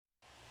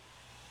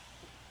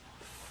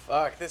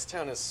Fuck, this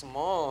town is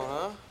small,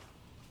 huh?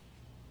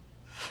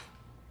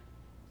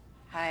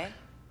 Hi.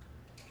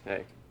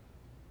 Hey.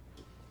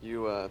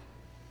 You,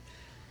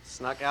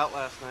 snuck out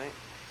last night?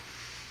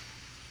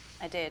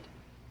 I did.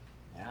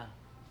 Yeah.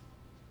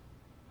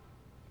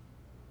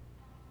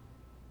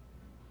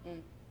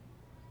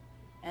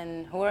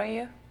 And who are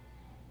you?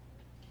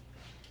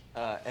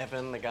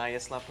 Evan, the guy you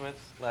slept with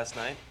last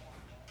night?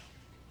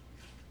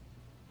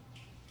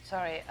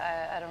 Sorry,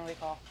 I don't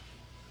recall.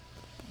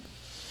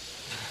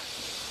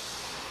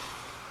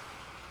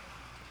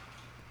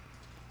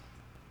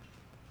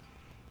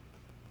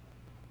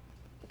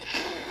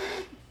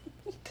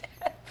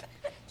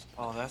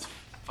 Oh, that's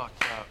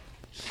fucked up.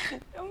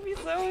 Don't be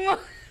so emotional.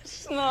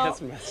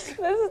 That's messed up.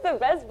 This is the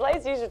best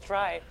place, you should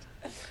try it.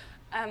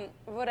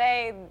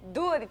 Vorrei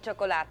 2 di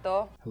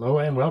cioccolato. Hello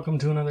and welcome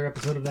to another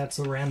episode of That's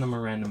So Random, a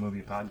random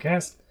movie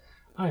podcast.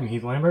 I'm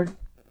Heath Lambert.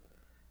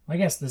 My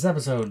guest this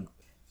episode,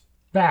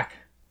 back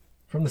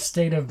from the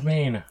state of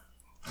Maine,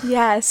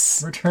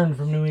 Yes. returned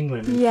from New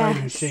England in Yes.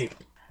 fighting shape,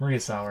 Maria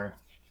Sauer.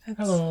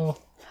 Hello.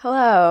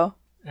 Hello.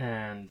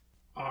 And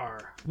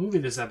our movie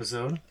this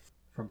episode,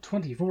 from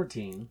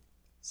 2014,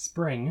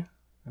 Spring.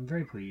 I'm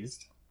very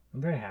pleased.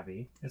 I'm very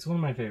happy. It's one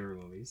of my favorite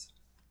movies.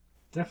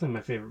 Definitely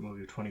my favorite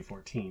movie of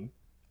 2014.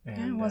 And,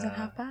 Yeah, it wasn't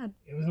half bad.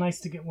 It was nice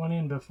to get one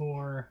in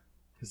before,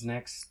 because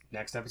next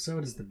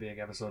episode is the big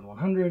episode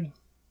 100,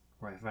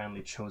 where I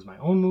finally chose my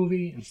own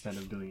movie instead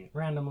of doing it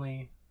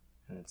randomly,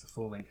 and it's a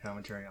full-length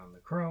commentary on The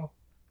Crow.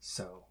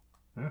 So,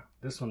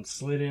 this one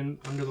slid in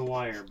under the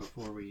wire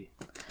before we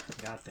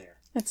got there.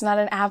 It's not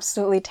an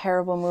absolutely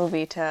terrible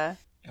movie to...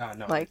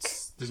 No, Like,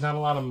 there's not a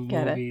lot of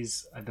get it.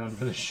 movies I've done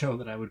for this show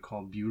that I would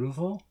call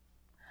beautiful.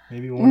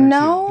 Maybe one or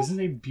No. two. This is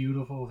a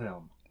beautiful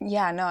film,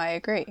 Yeah, no, I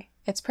agree.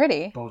 It's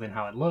pretty. both in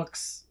how it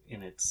looks,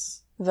 in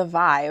its The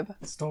vibe.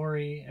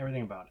 story,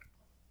 everything about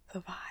it.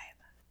 The vibe.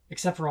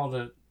 Except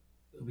for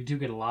we do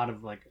get a lot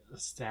of like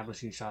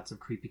establishing shots of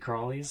creepy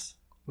crawlies,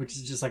 which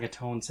is just like a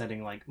tone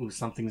setting, like, ooh,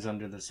 something's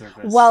under the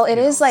surface. Well, it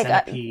You is know, like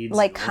centipedes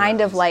and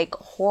kind of worms. like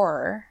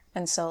horror.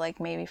 And so like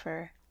maybe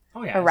for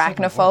Oh, yeah, it's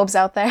definitely arachnophobes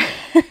out there.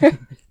 horror.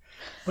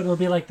 But it'll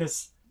be like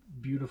this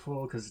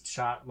beautiful, because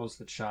most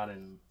of it's shot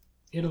in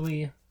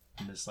Italy,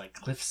 and this like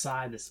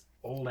cliffside, this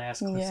old ass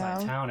cliffside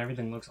Yeah. town.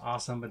 Everything looks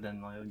awesome, but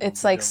then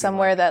It's there'll like be,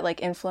 somewhere that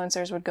like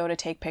influencers would go to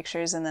take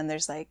pictures and then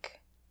there's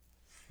like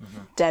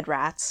dead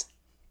rats.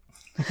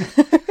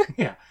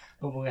 yeah,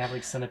 but we'll have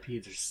like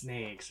centipedes or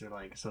snakes or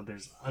like, so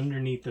there's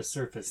underneath the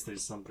surface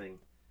there's something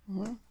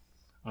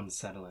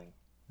unsettling,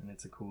 and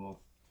it's a cool.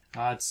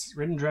 It's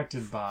written and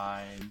directed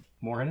by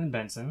Moorhead and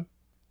Benson,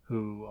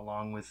 who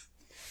along with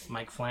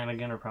Mike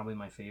Flanagan are probably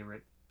my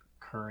favorite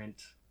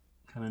current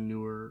kind of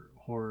newer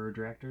horror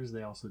directors.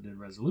 They also did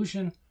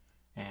Resolution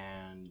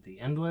and The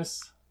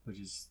Endless, which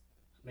is,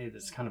 maybe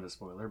that's kind of a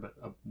spoiler, but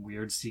a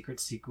weird secret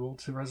sequel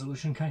to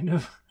Resolution kind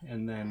of.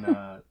 And then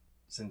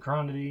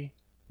Synchronity.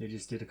 They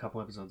just did a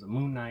couple episodes of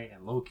Moon Knight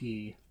and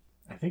Loki.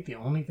 I think the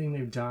only thing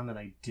they've done that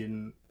I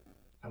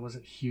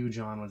wasn't huge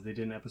on was they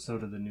did an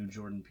episode of the new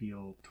Jordan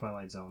Peele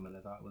Twilight Zone that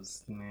I thought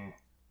was meh.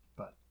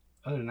 But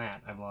other than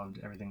that, I've loved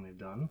everything they've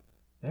done.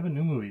 They have a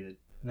new movie and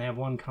they have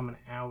one coming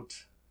out.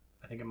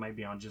 I think it might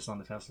be just on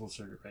the festival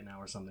circuit right now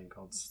or something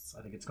called,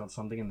 I think it's called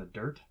Something in the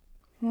Dirt.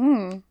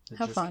 It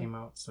How just fun. came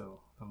out, so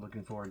I'm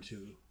looking forward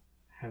to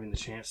having the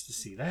chance to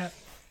see that,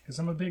 because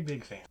I'm a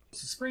big fan.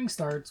 So Spring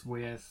starts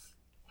with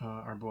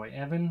our boy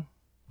Evan,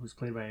 who's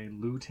played by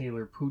Lou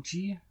Taylor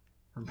Pucci.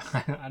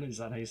 Is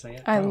that how you say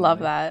it? I love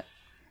Probably. that.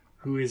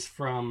 Who is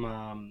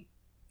from,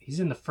 he's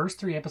in the first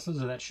 3 episodes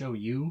of that show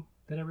You,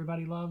 that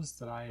everybody loves,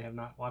 that I have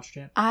not watched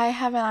yet. I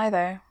haven't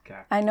either.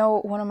 Okay. I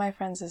know one of my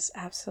friends is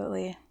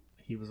absolutely...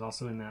 He was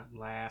also in that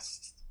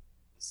last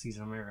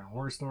season of American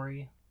Horror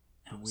Story.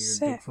 The weird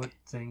sick. Bigfoot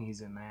thing,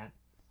 he's in that.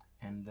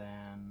 And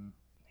then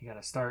he got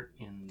a start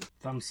in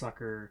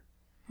Thumbsucker.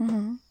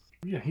 Mhm.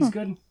 Yeah, he's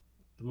good.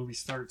 The movie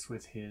starts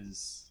with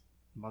his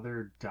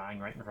mother dying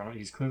right in front of him.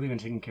 He's clearly been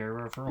taking care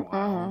of her for a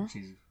while.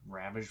 She's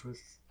ravaged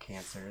with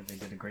cancer. They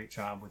did a great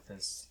job with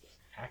this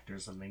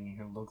actress of making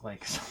her look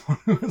like someone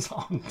who was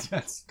on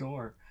death's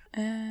door.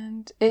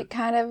 And it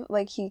kind of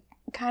like he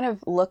kind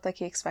of looked like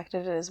he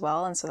expected it as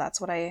well, and so that's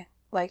what I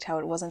liked, how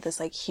it wasn't this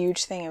like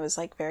huge thing. It was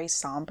like very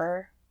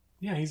somber.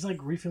 Yeah, he's like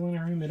refilling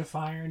her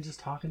humidifier and just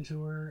talking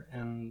to her,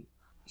 and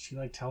she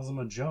like tells him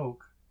a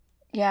joke,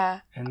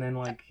 Yeah. and then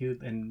like he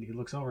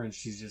looks over and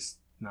she's just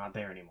not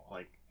there anymore.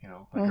 Like, you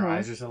know, like her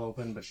eyes are still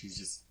open, but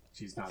she's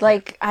not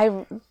Like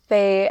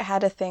they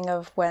had a thing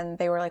of when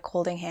they were like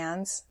holding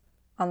hands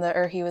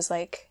or he was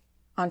like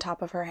on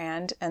top of her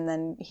hand, and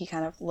then he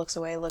kind of looks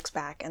away, looks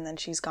back, and then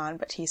she's gone,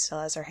 but he still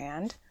has her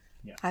hand.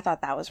 Yeah. I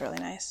thought that was really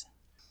nice.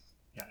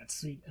 there. Yeah, it's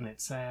sweet and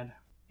it's sad.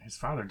 His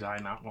father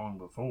died not long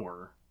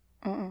before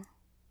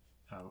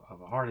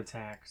of a heart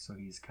attack, so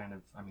he's kind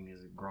of, I mean,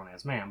 he's a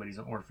grown-ass man, but he's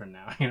an orphan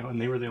now, you know,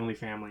 and they were the only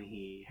family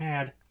he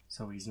had,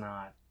 so he's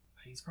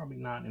probably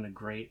not in a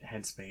great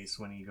headspace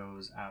when he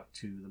goes out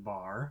to the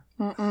bar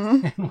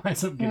and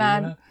winds up getting in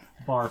a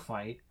bar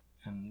fight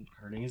and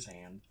hurting his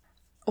hand.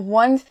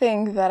 One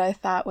thing that I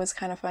thought was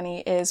kind of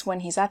funny is when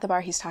he's at the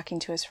bar, he's talking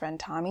to his friend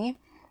Tommy,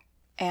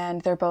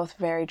 and they're both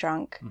very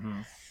drunk.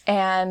 Mm-hmm.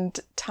 And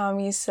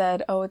Tommy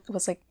said, oh, it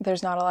was like,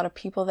 there's not a lot of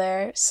people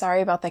there. Sorry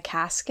about the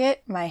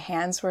casket. My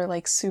hands were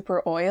like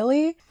super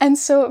oily. And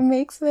so it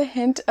makes the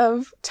hint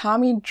of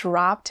Tommy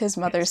dropped his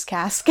mother's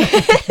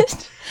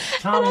casket.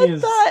 Tommy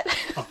is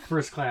a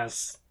first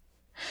class,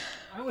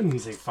 I wouldn't even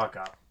say fuck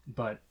up,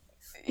 but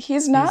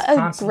he's not a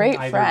constantly great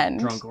either friend.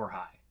 drunk or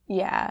high.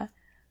 Yeah.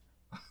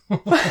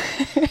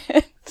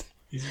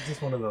 He's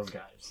just one of those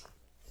guys.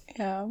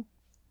 Yeah.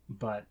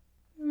 But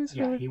was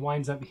yeah, weird. he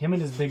winds up, him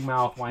and his big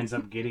mouth winds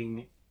up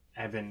getting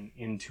Evan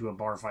into a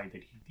bar fight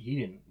that he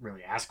didn't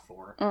really ask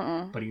for.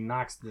 But he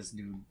knocks this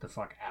dude the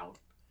fuck out.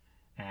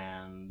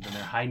 And then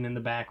they're hiding in the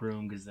back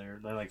room because they're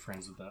like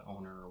friends with the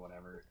owner or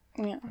whatever.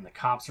 Yeah. And the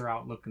cops are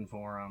out looking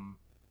for him.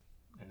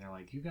 And they're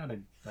like, you gotta,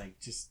 like,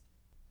 just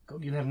go.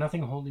 You have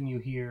nothing holding you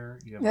here.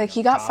 You have, Like, a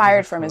he got job as fired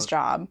a from his cook."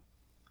 job.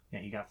 Yeah,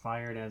 he got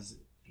fired as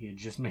he had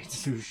just made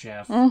sous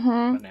chef.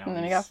 Mm-hmm. But now And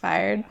then he he's- got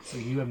fired. So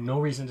you have no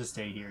reason to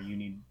stay here. You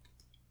need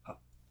a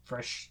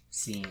fresh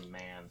scene,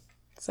 man.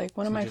 It's like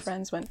one of So my just-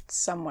 friends went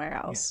somewhere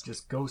Yeah, else.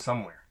 just go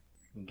somewhere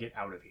and get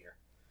out of here.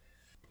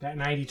 That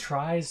night he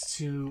tries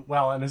to,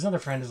 well, and his other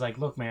friend is like,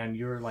 look, man,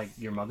 you're like,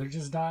 your mother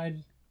just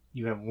died.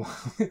 You have one,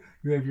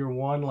 you have your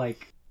one,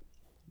 like,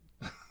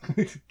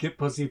 get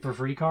pussy for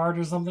free card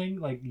or something.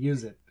 Like,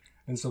 use it.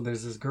 And so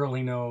there's this girl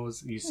he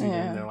knows. You see them,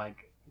 Yeah. and they're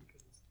like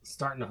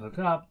starting to hook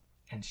up.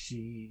 And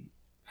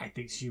I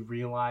think she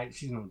realized,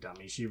 she's no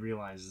dummy. She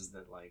realizes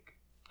that, like,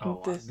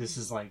 oh, this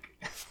is like,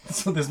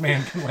 so this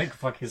man can, like,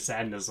 fuck his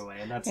sadness away.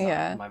 And that's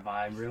Yeah. not my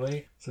vibe,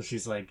 really. So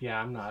she's like,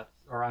 yeah,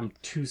 I'm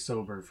too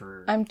sober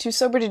for. I'm too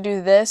sober to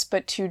do this,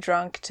 but too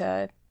drunk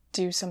to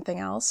do something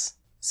else.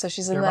 So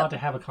she's in They're that, about to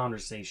have a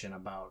conversation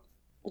about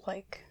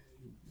like,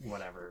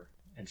 whatever.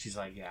 And she's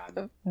like, yeah,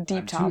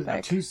 deep topic.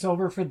 I'm too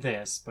sober for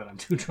this, but I'm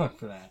too drunk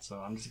for that. So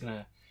I'm just going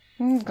to.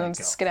 I'm going let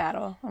to go.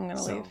 skedaddle. I'm going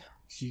to So leave.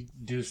 she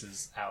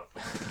deuces out.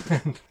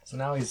 So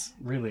now he's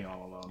really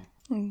all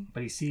alone.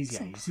 But he sees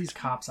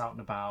cops out and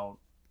about.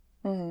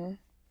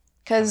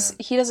 Because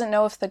he doesn't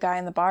know if the guy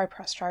in the bar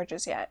pressed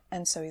charges yet.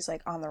 And so he's,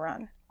 like, on the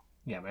run.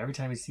 Yeah, but every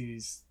time he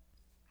sees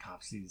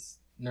cops, he's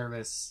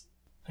nervous.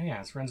 And yeah,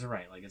 his friends are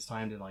right. Like, it's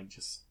time to, like,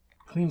 just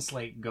clean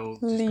slate, go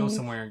Leave.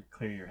 somewhere and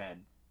clear your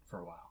head for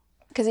a while.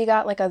 Because he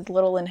got, like, a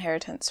little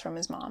inheritance from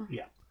his mom.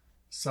 Yeah.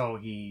 So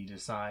he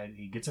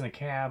gets in a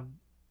cab,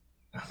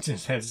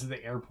 just heads to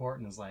the airport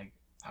and is like,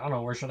 I don't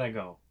know, where should I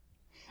go?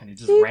 And he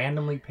just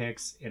randomly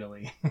picks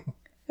Italy.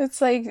 It's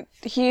like,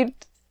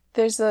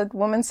 there's a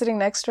woman sitting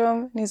next to him,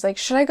 and he's like,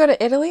 should I go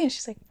to Italy? And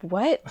she's like,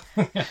 what?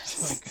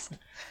 She's like,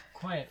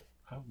 quiet.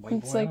 White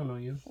It's boy, I like- don't know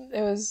you.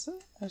 It was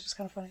just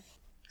kind of funny.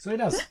 So he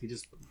does. He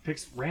just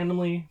picks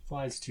randomly,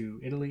 flies to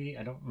Italy.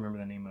 I don't remember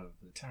the name of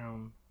the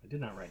town. I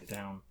did not write it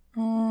down.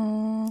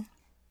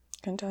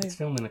 Couldn't tell you. It's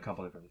filmed in a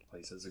couple different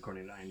places,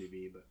 according to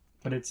IMDb,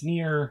 but it's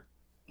near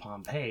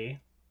Pompeii,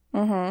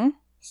 Mm-hmm.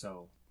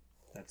 so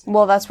that's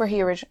Well, that's where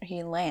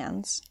he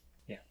lands.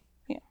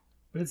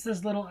 But it's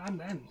this little,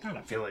 not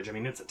a village. I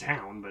mean, it's a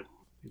town, but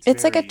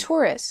It's like a very-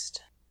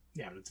 tourist.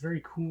 Yeah, but it's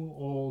very cool,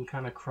 old,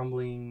 kind of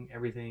crumbling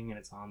everything, and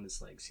it's on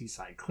this like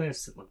seaside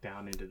cliffs that look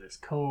down into this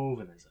cove,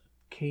 and there's a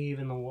cave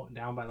in the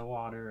down by the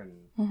water,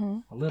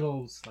 and a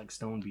little like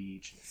stone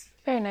beach.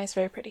 Very nice,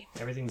 very pretty.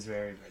 Everything's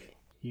very pretty.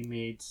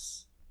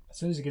 As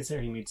soon as he gets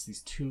there, he meets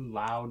these two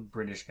loud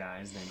British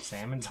guys named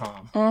Sam and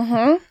Tom,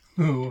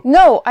 Mm-hmm. who,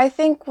 No, I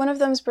think one of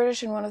them's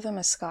British and one of them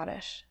is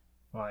Scottish.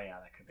 well, yeah,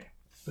 that could be.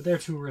 But they're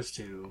tourists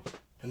too,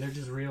 and they're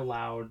just real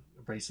loud,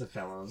 abrasive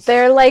fellows.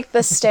 They're like the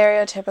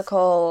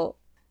stereotypical.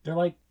 They're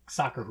like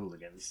soccer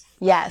hooligans.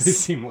 They Yes,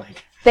 seem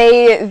like.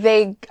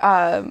 they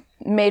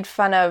made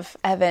fun of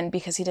Evan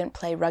because he didn't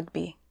play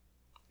rugby.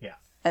 Yeah.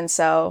 And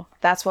so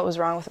that's what was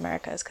wrong with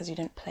America, is because you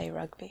didn't play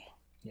rugby.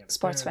 Yeah, but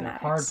Sports they're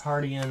fanatics.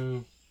 hard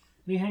partying.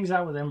 He hangs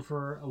out with them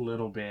for a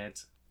little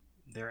bit.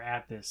 They're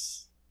at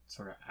this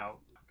sort of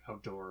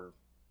outdoor,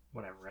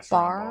 whatever,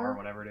 restaurant, bar,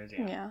 whatever it is.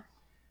 Yeah. Yeah.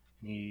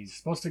 He's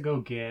supposed to go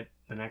get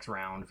the next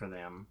round for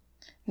them.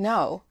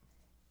 No.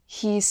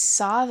 He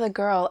saw the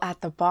girl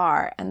at the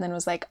bar and then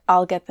was like,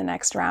 I'll get the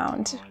next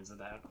round. Oh, is it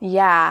that?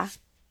 Yeah. You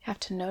have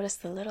to notice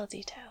the little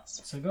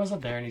details. So he goes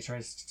up there and he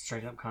tries to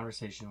strike up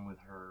conversation with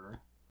her.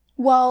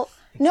 Well,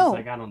 And no.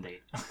 She's like, I don't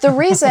date. The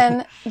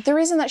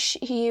reason that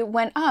he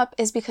went up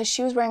is because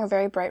she was wearing a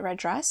very bright red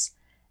dress.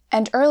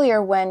 And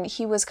earlier, when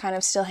he was kind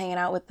of still hanging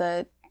out with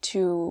the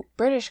two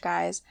British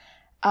guys,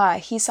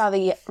 he saw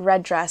the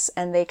red dress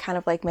and they kind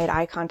of like made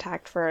eye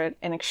contact for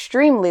an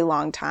extremely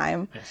long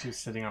time. Yeah, she was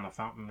sitting on a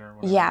fountain or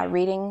whatever. Yeah,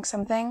 reading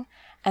something.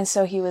 And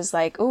so he was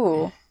like,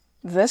 ooh,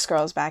 this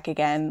girl's back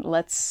again.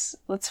 Let's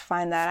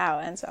find that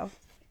out. And so.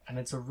 And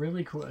it's a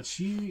really cool.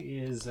 She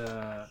is.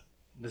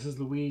 This is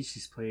Louise.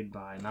 She's played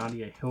by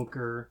Nadia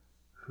Hilker,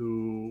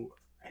 who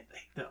I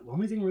think the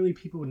only thing really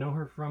people would know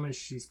her from is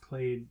she's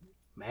played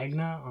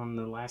Magna on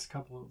the last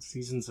couple of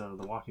seasons of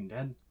The Walking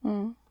Dead.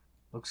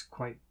 Looks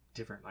quite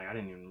different. Like, I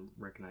didn't even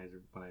recognize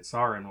her when I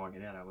saw her in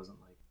Walking Dead. I wasn't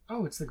like,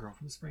 oh, it's the girl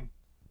from Spring.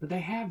 But they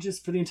have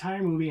just, for the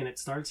entire movie, and it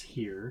starts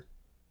here,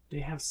 they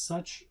have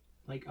such,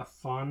 like, a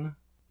fun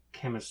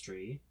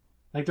chemistry.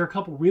 Like, they're a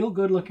couple real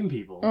good-looking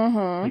people.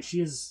 Mm-hmm. Like,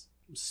 she is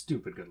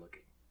stupid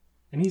good-looking.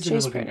 And he's a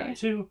She's good-looking pretty. guy,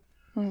 too.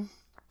 Mm.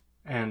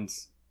 And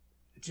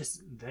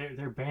just,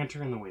 their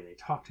banter and the way they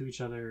talk to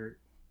each other.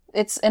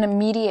 It's an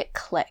immediate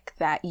click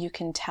that you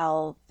can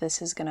tell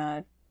this is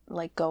gonna,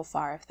 like, go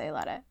far if they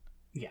let it.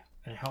 Yeah,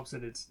 and it helps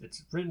that it's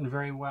written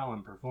very well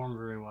and performed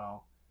very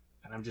well.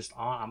 And I'm just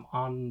I'm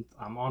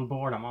on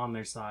board. I'm on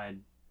their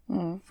side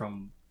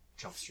from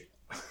Jump Street.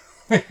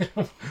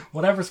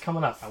 Whatever's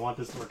coming up, I want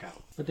this to work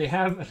out. But they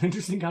have an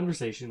interesting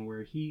conversation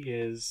where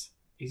he's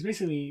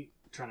basically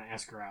trying to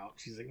ask her out.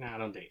 She's like, "Nah, I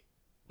don't date,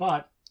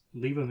 but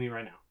leave with me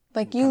right now."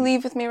 Like, you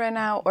leave with me right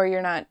now, or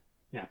you're not.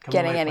 Yeah, come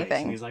getting to my place.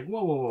 anything. And he's like,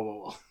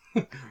 whoa.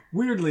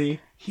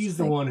 Weirdly, he's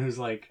the one who's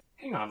like,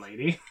 "Hang on,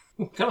 lady,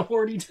 what kind of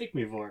whore do you take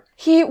me for?"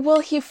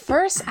 He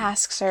first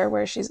asks her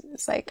where she's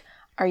like,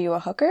 "Are you a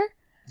hooker?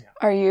 Yeah.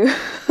 Are you?"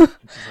 And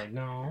she's like,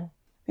 "No."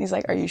 He's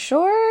like, "Are you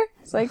sure?"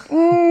 He's like,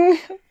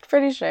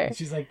 "Pretty sure." And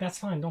she's like, "That's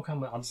fine. Don't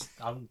come.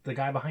 I'm the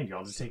guy behind you.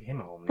 I'll just take him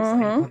home."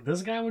 And he's like,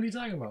 "This guy? What are you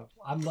talking about?"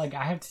 I'm like,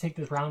 "I have to take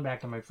this round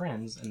back to my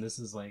friends, and this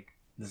is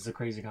a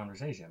crazy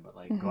conversation. But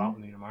like, go out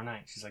with me tomorrow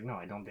night." She's like, "No,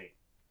 I don't date."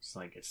 She's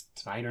like, "It's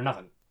tonight or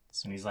nothing."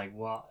 And he's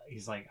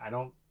like, "I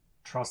don't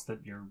trust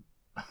that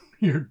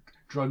your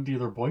drug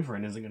dealer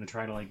boyfriend isn't going to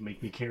try to like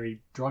make me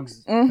carry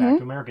drugs back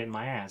to America in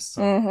my ass.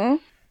 So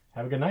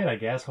have a good night, I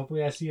guess.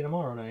 Hopefully, I see you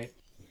tomorrow night."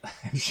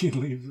 And she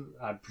leaves.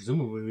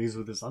 Presumably leaves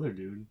with this other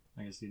dude.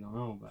 I guess you don't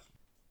know, but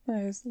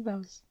That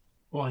was...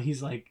 well,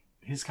 he's like,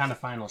 his kind of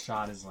final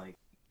shot is like,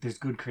 there's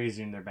good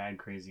crazy and there's bad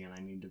crazy, and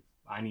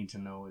I need to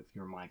know if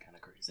you're my kind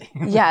of crazy.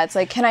 Yeah, it's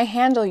like, can I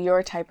handle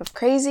your type of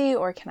crazy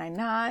or can I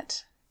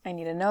not? I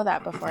need to know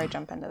that before I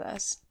jump into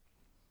this.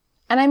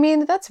 And I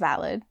mean, that's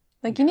valid.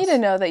 Like, you need to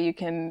know that you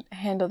can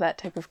handle that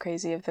type of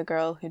crazy of the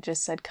girl who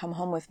just said, "Come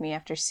home with me,"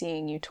 after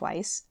seeing you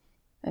twice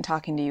and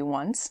talking to you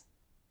once.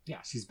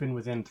 Yeah, she's been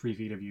within 3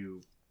 feet of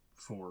you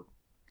for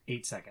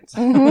 8 seconds.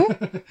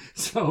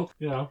 So,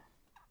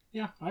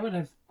 yeah, I would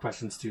have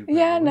questions too.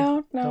 Yeah,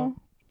 probably. no.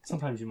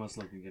 Sometimes you must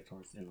lick a gift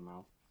horse in the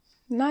mouth.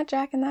 Not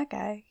jacking that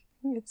guy.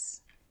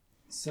 It's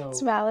So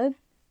valid.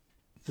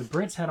 the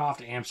Brits head off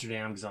to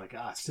Amsterdam because they're like,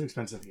 it's too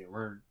expensive here.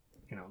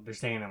 They're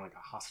staying in like a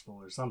hostel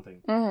or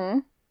something. Mm-hmm.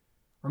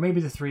 Or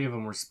maybe the three of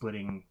them were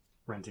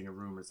renting a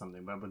room or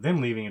something. But with them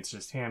leaving, it's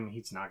just him.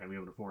 He's not going to be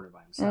able to afford it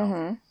by himself.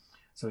 Mm-hmm.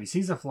 So he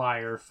sees a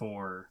flyer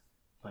for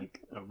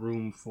like a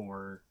room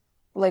for...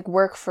 Like,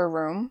 work for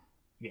room.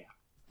 Yeah.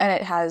 And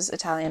it has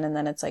Italian and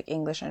then it's like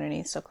English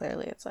underneath. So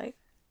clearly it's like,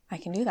 I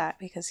can do that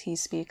because he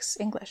speaks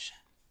English.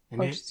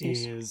 And it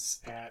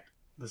is at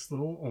this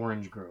little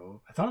orange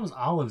grove. I thought it was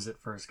olives at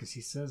first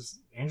because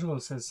Angelo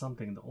says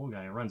something, the old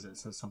guy who runs it,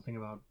 says something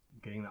about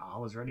getting the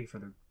olives ready for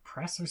the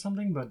press or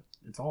something, but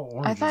it's all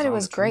oranges. I thought it on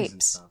was the trees and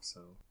grapes. stuff,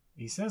 so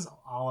he says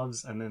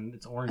olives and then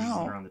it's oranges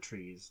that are on the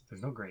trees.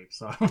 There's no grapes,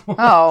 so I don't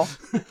know.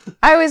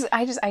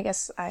 I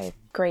guess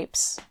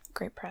grapes,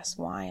 grape press,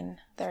 wine.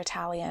 They're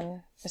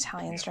Italian.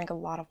 Italians drink a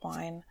lot of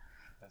wine.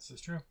 That's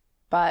just true.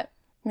 But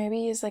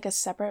maybe he's like a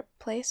separate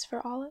place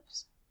for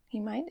olives. He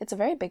might. It's a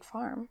very big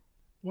farm.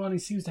 Well, and he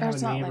seems to have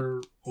a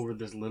neighbor over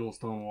this little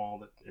stone wall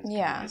that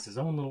is his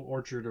own little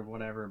orchard or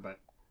whatever, but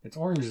it's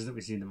oranges that we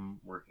see them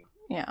working.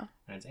 Yeah.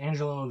 And it's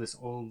Angelo, this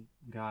old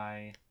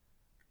guy,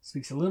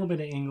 speaks a little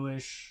bit of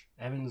English.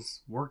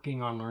 Evan's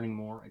working on learning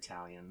more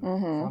Italian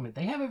from it.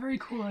 They have a very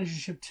cool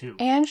relationship too.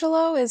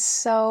 Angelo he's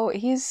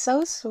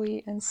so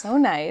sweet and so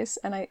nice,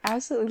 and I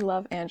absolutely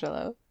love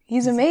Angelo.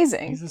 He's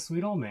amazing. He's a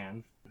sweet old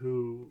man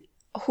who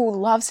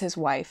loves his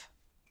wife.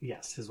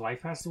 Yes, his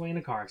wife passed away in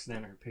a car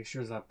accident. Her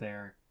picture's up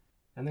there.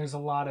 And there's a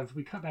lot of...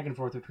 We cut back and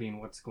forth between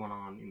what's going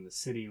on in the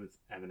city with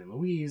Evan and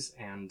Louise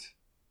and...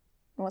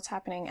 What's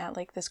happening at,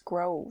 like, this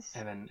grove.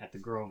 Evan at the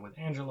grove with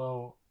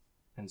Angelo.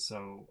 And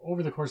so,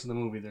 over the course of the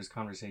movie, there's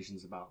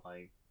conversations about,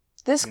 like...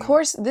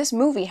 This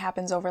movie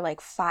happens over,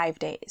 like, 5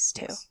 days,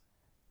 too. Yes.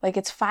 Like,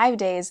 it's 5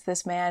 days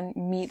this man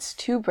meets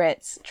 2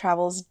 Brits,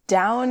 travels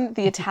down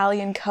the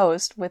Italian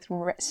coast with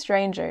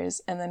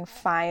strangers, and then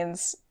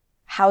finds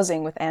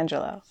housing with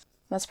Angelo.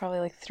 That's probably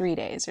like 3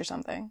 days or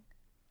something.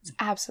 It's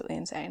absolutely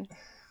insane.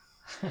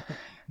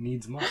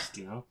 Needs must,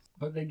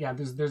 But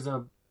there's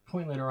a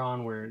point later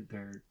on where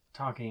they're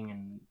talking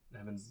and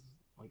Evan's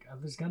like,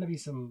 there's got to be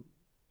some...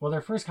 Well,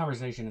 their first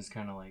conversation is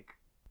kind of like,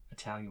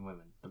 Italian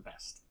women, the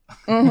best.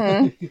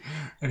 Mm-hmm.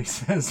 And he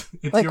says,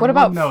 it's like, your what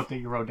about note that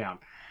you wrote down.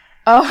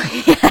 Oh,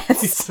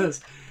 yes. He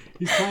says,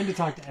 he's trying to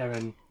talk to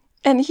Evan.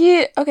 And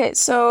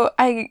so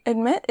I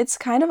admit it's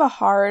kind of a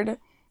hard,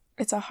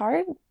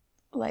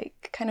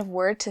 like, kind of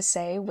word to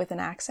say with an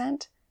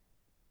accent.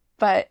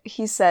 But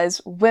he says,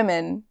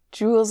 women,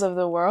 jewels of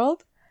the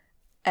world.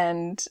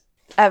 And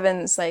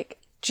Evan's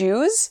like,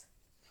 Jews?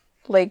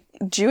 Like,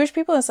 Jewish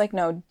people? It's like,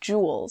 no,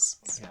 jewels.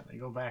 Yeah, they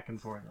go back and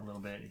forth a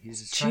little bit.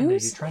 He's just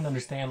Jews? trying to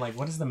understand, like,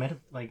 what is the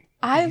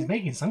he's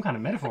making some kind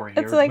of metaphor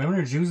here. It's like, women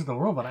are Jews of the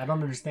world, but I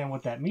don't understand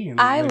what that means.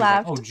 I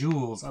laughed. Like,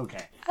 jewels,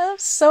 okay. I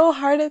laughed so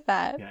hard at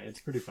that. Yeah,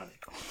 it's pretty funny.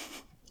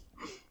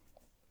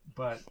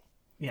 But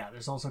yeah,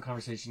 there's also a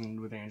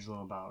conversation with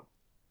Angelo about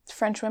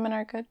French women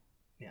are good.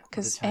 yeah,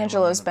 Because Italian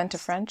Angelo's women are been the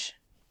to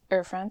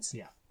best. France.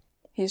 Yeah.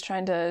 He's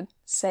trying to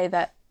say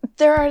that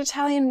there are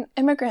Italian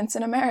immigrants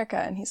in America,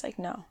 and he's like,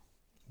 no.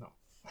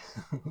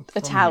 From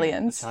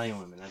Italians. here, Italian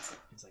women. That's it.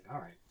 He's like, all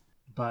right.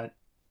 But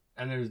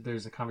and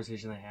there's a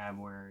conversation they have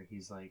where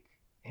he's like,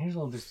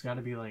 Angelo, there's got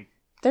to be like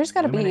There's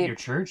got to women at be. your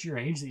church, your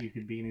age that you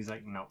could be, and he's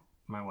like, no,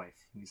 my wife.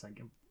 And he's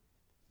like,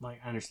 I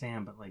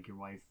understand, but like your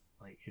wife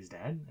like is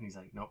dead, and he's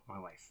like, nope, my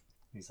wife.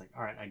 And he's like,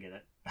 all right, I get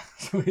it.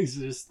 So he's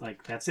just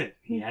like, that's it.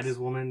 He had his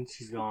woman,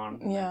 she's gone.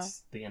 And Yeah.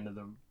 That's the end of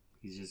the.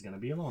 He's just gonna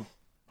be alone.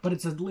 But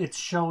it's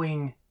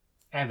showing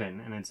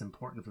Evan, and it's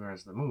important for the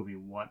rest of the movie.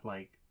 What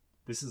like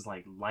this is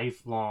like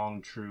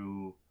lifelong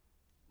true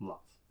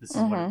love. This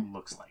is what it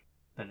looks like.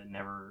 That it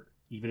never,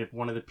 even if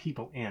one of the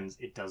people ends,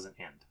 it doesn't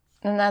end.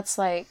 And that's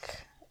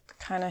like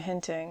kind of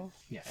hinting.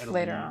 Yeah, it'll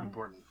later be on.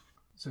 important.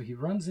 So Evan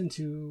runs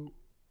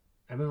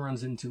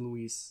into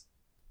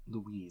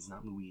Louise,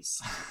 not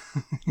Luis.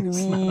 It's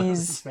not a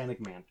Louise.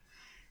 Hispanic man.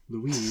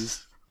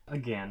 Louise,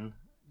 again,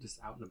 just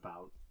out and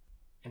about,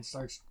 and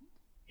starts,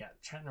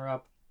 chatting her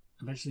up.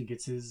 Eventually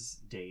gets his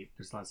date.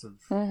 There's lots of,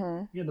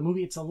 the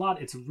movie,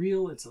 it's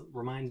real. It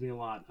reminds me a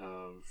lot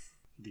of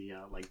the,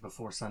 like,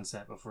 Before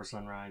Sunset, Before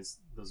Sunrise,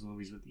 those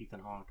movies with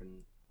Ethan Hawke and,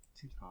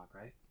 it's Ethan Hawke,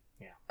 right?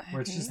 Yeah.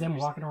 Where it's just them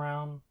walking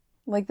around.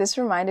 Like, this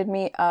reminded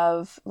me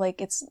of,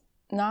 like, it's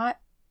not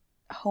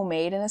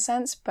homemade in a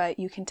sense, but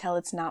you can tell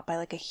it's not by,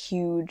 like, a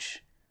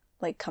huge,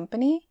 like,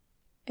 company,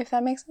 if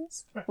that makes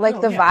sense. Like,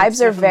 No, the yeah,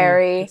 vibes are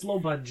very... It's low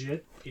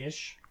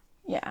budget-ish,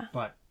 Yeah.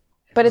 but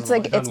But it's,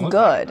 like, doesn't it's look good.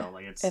 like it, though.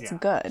 Like, It's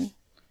good.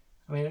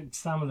 I mean,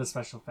 some of the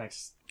special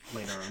effects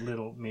later are a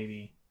little,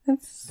 maybe,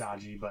 It's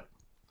dodgy, but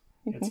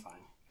it's fine.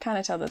 kind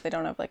of tell that they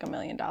don't have, like, $1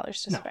 million to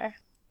No. spare.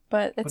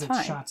 But it's But fine.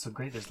 it's shot so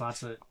great. There's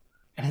lots of...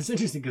 And it's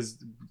interesting because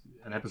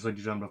an episode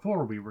you've done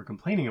before, we were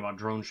complaining about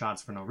drone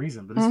shots for no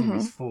reason, but this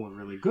movie's full of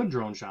really good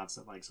drone shots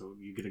that, like, so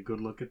you get a good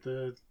look at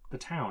the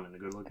town and a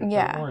good look at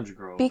the orange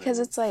grove. Because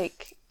and it's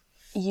like,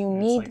 you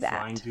it's need like that.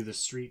 flying through the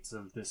streets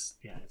of this.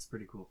 Yeah, it's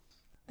pretty cool.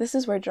 This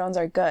is where drones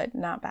are good,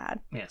 not bad.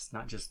 Yes,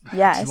 not just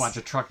Yes. to watch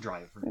a truck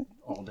drive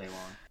all day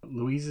long.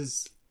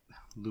 Louise.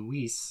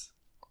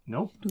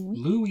 Nope.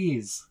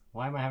 Louise.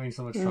 Why am I having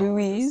so much trouble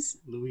with this?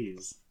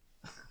 Louise.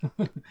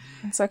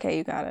 It's okay,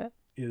 you got it.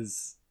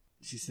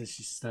 She says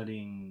she's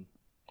studying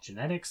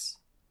genetics,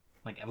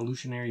 like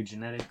evolutionary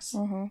genetics,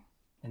 Mm-hmm.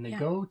 and they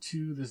go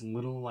to this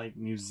little like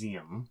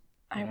museum.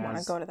 I want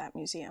to go to that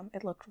museum.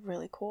 It looked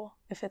really cool.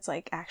 If it's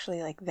like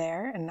actually like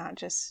there and not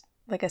just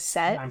like a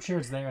set. I'm sure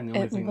it's there, and the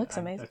only It thing looks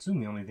I amazing.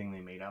 assume the only thing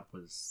they made up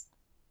was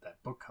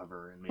that book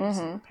cover and maybe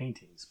some of the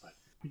paintings. But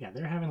yeah,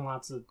 they're having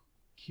lots of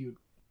cute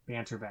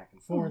banter back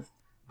and forth.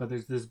 But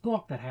there's this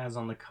book that has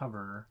on the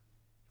cover.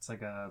 It's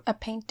like a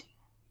painting.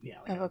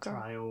 like of a a girl.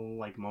 trial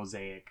like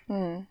mosaic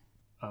Mm.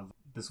 of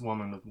this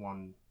woman with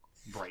one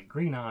bright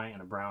green eye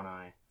and a brown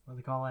eye. What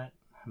do they call that?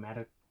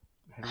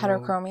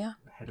 Heterochromia.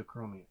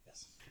 Heterochromia,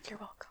 yes. You're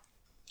welcome.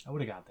 I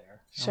would have got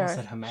there. I Sure.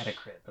 almost said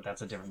hematocrit, but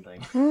that's a different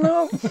thing.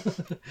 Nope,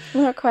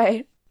 not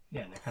quite.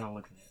 Yeah, they're kind of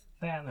looking at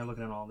that, and they're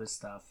looking at all this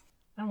stuff.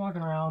 I'm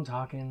walking around,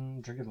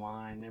 talking, drinking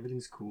wine.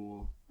 Everything's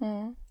cool.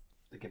 Mm.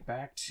 They get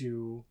back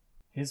to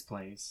his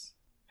place,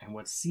 and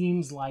what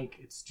seems like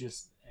it's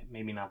just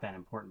maybe not that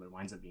important, but it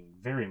winds up being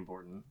very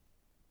important,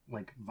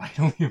 like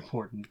vitally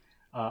important.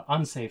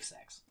 Unsafe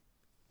sex.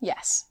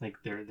 Yes. Like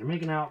they're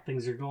making out,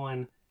 things are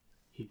going.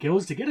 He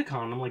goes to get a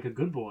condom like a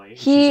good boy. And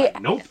He- she's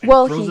like, nope, and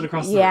well, throws he- it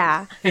across the yeah.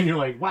 room. And you're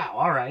like, wow,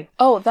 all right.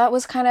 Oh, that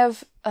was kind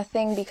of a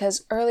thing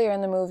because earlier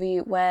in the movie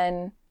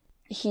when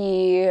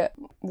he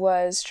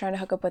was trying to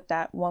hook up with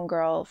that one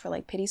girl for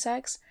like pity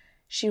sex,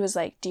 she was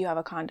like, do you have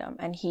a condom?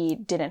 And he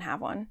didn't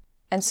have one.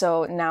 And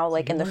so now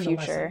like he in the learned a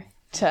lesson. future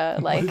to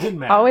It like didn't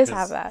matter, always 'cause-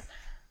 have that.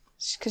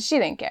 Because she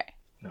didn't care.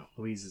 No,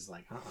 Louise is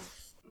like,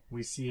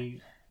 We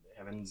see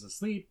Evan's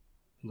asleep.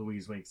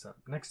 Louise wakes up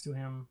next to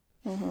him.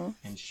 Mm-hmm.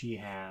 And she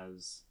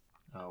has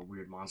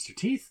weird monster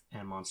teeth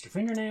and monster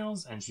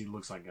fingernails. And she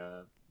looks like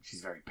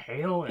she's very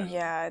pale and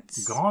Yeah,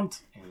 it's...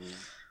 gaunt. And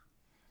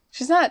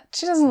She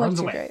doesn't look runs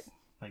too away. great.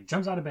 Like,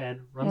 jumps out of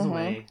bed, runs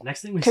away.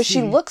 Next thing we see... Because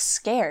she looks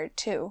scared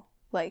too.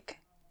 Like,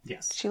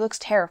 Yes. she looks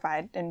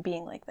terrified in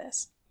being like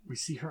this. We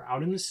see her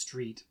out in the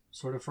street,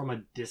 sort of from a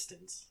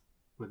distance,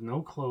 with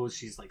no clothes.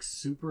 She's like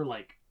super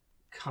like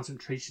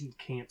concentration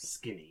camp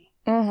skinny.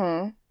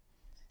 Mm-hmm.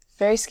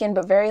 Very skin,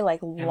 but very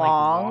like And,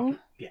 long. Like,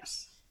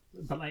 yes.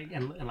 But like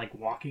and like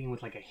walking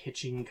with like a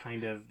hitching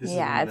kind of this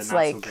Yeah, is one of it's the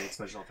not so like- great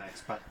special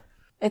effects, but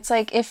It's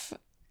like if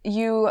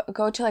you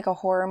go to like a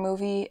horror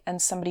movie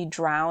and somebody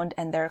drowned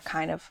and they're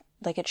kind of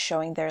like it's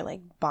showing their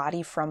like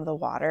body from the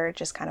water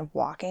just kind of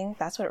walking.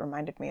 That's what it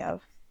reminded me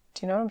of.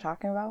 Do you know what I'm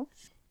talking about?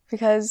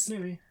 Because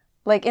maybe.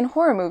 like in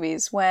horror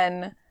movies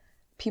when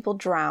people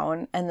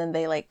drown and then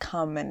they like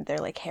come and their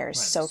like hair is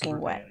Right, soaking super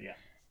wet. pale, yeah.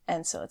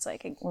 And so it's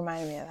like it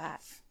reminded me of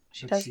that.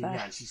 She But does that.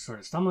 Yeah, she's sort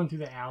of stumbling through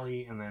the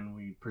alley, and then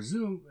we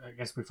presume, I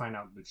guess we find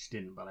out that she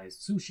didn't, but I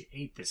assume she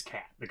ate this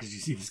cat, because you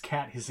see this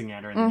cat hissing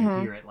at her, and then you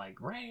hear it like,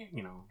 right,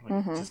 you know,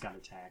 like it just got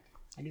attacked.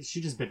 I guess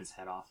she just bit his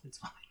head off. It's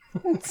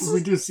fine.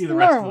 We do see the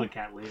rest of the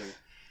cat later.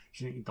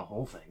 She didn't eat the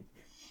whole thing.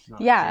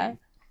 Yeah.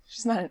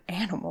 She's not an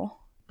animal.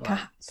 But,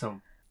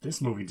 so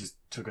this movie just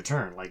took a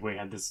turn. Like, we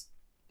had this...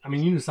 I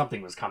mean, you knew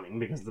something was coming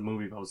because the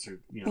movie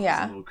poster, was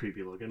a little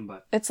creepy looking,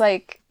 but... It's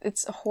like,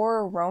 it's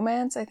horror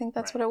romance, I think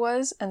that's what it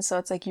was. And so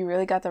it's like, you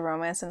really got the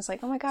romance, and it's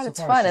like, oh my god,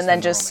 it's fun. And then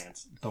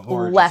just the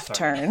horror left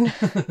turn.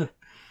 And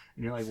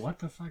you're like, what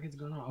the fuck is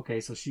going on?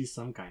 Okay, so she's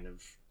some kind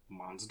of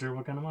monster.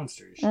 What kind of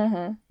monster is she?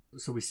 Mm-hmm.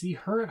 So we see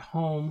her at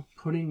home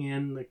putting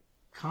in the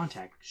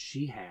contact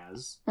she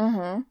has.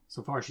 Mm-hmm.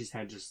 So far, she's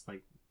had just,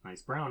 like,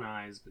 nice brown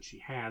eyes, but she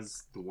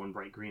has the one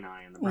bright green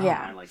eye and the brown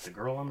eye, like the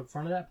girl on the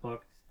front of that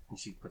book. And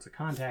she puts a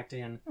contact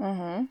in.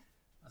 Mm-hmm.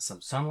 Some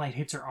sunlight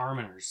hits her arm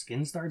and her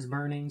skin starts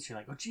burning. She's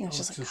like, oh, geez.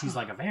 So she's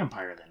like a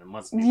vampire then. It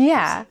must be.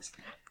 Yeah.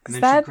 And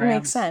then that she grabs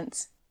makes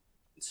sense.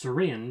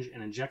 syringe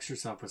and injects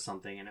herself with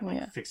something, and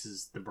it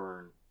fixes the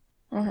burn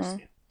on her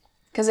skin.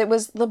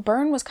 Because the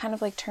burn was kind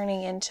of like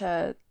turning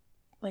into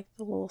like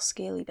the little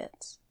scaly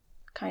bits.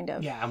 Kind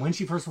of. Yeah, and when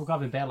she first woke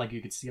up in bed, like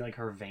you could see like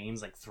her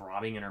veins like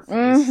throbbing in her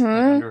face, like,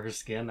 under her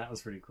skin. That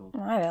was pretty cool.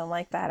 I didn't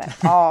like that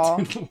at all.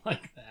 I didn't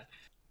like that.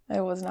 It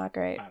was not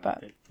great,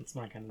 but it's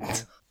my kind of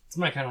it's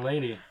my kind of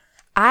lady.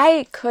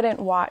 I couldn't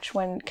watch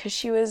because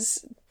she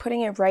was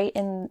putting it right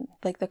in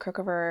like the crook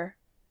of her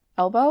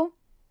elbow,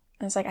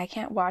 and it's like I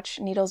can't watch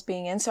needles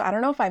being in. So I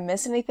don't know if I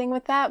missed anything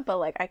with that, but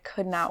like I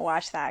could not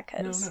watch that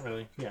because no, not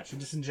really. Yeah, she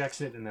just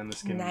injects it, and then the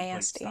skin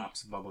like,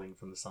 stops bubbling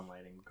from the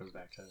sunlight and goes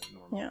back to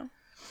normal.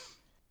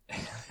 Yeah,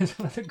 there's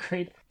another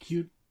great,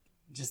 cute,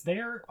 just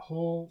their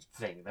whole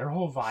thing, their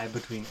whole vibe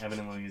between Evan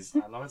and Louise.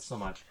 I love it so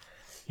much.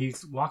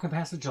 He's walking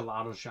past a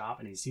gelato shop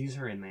and he sees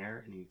her in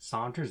there and he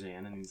saunters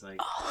in and he's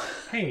like,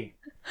 hey,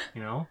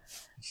 And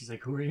she's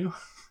like, who are you?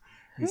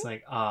 And he's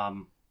like,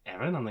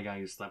 Evan, I'm the guy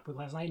you slept with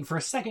last night. And for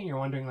a second you're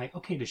wondering like,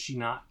 okay, does she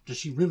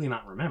really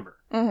not remember?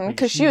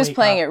 Because she was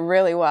playing it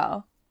really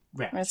well.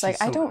 Yeah, and it's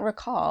like, I don't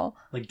recall.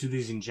 Like, do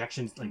these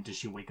injections, like, does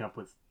she wake up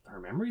with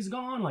her memories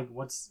gone? Like,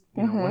 what's,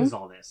 what is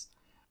all this?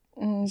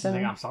 She's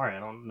like, I'm sorry,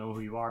 I don't know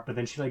who you are. But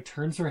then she like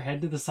turns her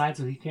head to the side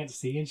so he can't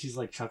see and she's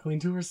like chuckling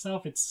to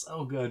herself. It's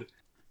so good.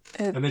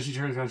 And then she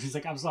turns around, she's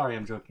like, I'm sorry,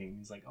 I'm joking.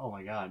 He's like, oh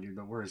my god, you're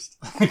the worst.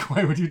 Like,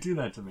 why would you do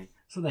that to me?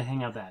 So they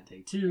hang out that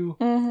day too.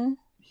 Mm-hmm.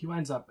 He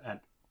winds up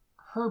at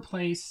her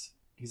place.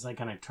 He's like,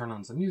 gonna turn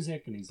on some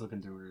music and he's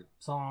looking through her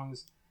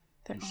songs.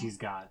 And she's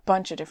got a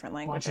bunch of different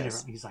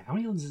languages. He's like, how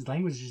many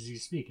languages do you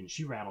speak? And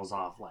she rattles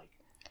off like...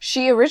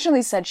 She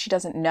originally said she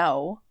doesn't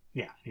know.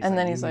 Yeah. And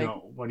then he's like,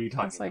 what are you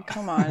talking about? It's like,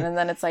 come on. And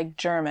then it's like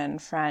German,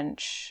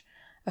 French,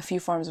 a few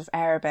forms of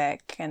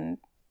Arabic, and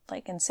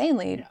like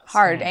insanely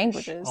hard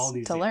Spanish,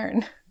 languages to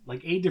learn.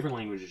 Like 8 different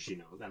languages she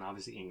knows, and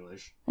obviously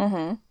English.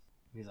 Mm-hmm.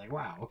 He's like,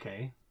 wow,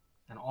 okay.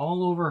 And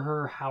all over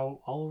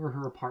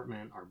her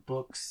apartment are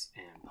books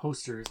and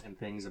posters and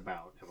things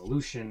about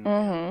evolution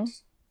and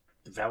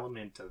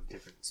development of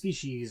different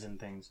species and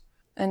things.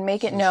 And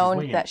make it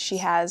known that she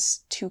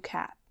has 2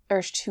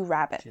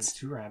 rabbits. She has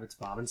 2 rabbits,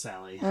 Bob and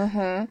Sally.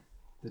 Mm-hmm.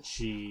 That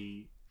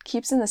she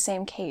keeps in the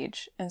same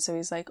cage. And so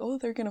he's like, oh,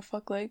 they're gonna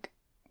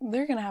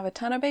they're gonna have a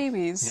ton of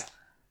babies.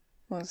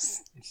 Yeah. And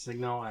she's like,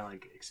 no, I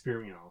like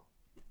experiment.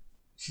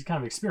 She's kind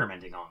of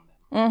experimenting on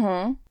them.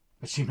 Mm-hmm.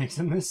 But she makes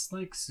them this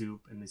like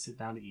soup, and they sit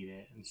down to eat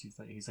it. And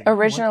he's like,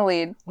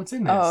 originally, what's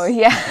in this? Oh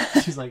yeah.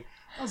 She's like,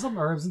 oh, some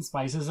herbs and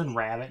spices and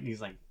rabbit, and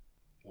he's like,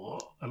 whoa.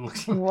 And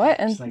looks what?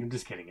 She's like, I'm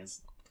just kidding.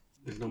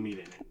 There's no meat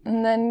in it.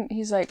 And then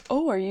he's like,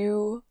 oh, are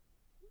you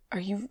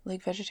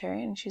like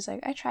vegetarian? And she's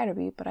like, I try to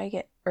be, but I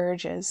get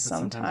urges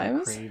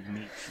sometimes. I crave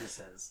meat, she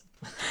says.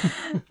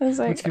 I was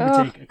like, which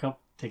can be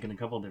taken a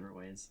couple different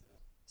ways.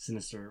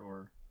 Sinister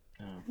or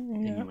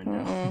innuendo.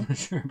 I'm not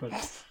sure, but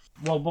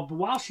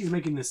while she's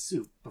making this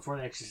soup, before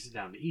they actually sit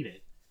down to eat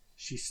it,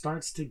 she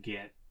starts to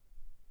get...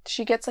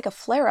 She gets like a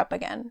flare-up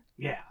again.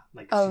 Yeah,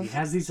 like she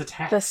has these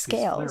attacks, the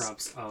scales. These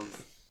flare-ups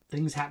of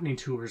things happening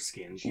to her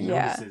skin. She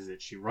notices it.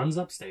 She runs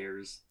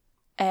upstairs.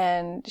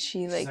 And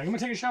she's like, I'm going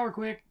to take a shower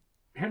quick.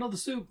 Handle the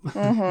soup. Mm-hmm.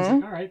 She's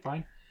like, all right,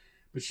 fine.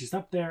 But she's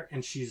up there,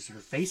 and her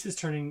face is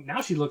turning...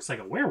 Now she looks like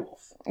a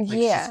werewolf. Like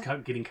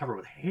she's getting covered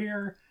with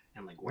hair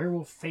and like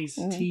werewolf face,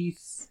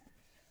 teeth.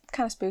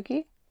 Kind of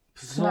spooky.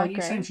 So like, each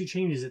time she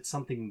changes, it's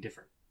something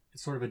different.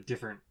 It's sort of a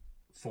different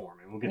form,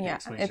 and we'll get the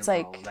explanation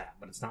of all of that.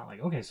 But it's not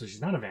like, okay, so she's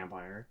not a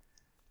vampire.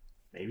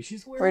 Maybe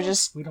she's a werewolf. We're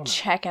just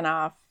checking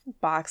off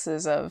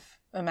boxes of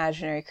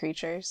imaginary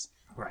creatures.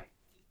 Right.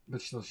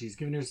 But so she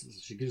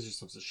gives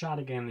herself a shot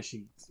again, and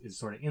she is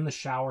sort of in the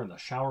shower, and the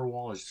shower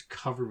wall is just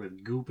covered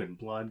with goop and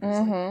blood.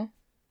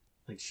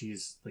 Like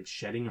she's like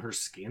shedding her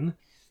skin.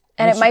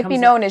 And it might be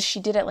known as she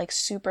did it like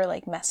super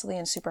like messily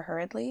and super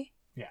hurriedly.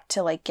 Yeah.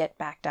 To like get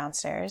back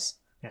downstairs.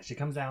 Yeah, she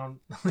comes down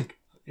like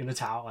in a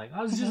towel, like,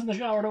 I was just in the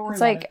shower, don't worry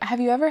about it.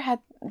 Have you ever had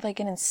like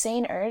an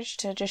insane urge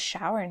to just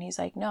shower? And he's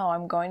like, no,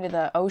 I'm going to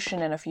the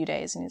ocean in a few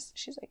days. And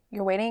she's like,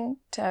 you're waiting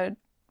to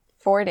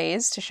 4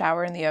 days to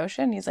shower in the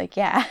ocean? He's like,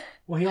 yeah.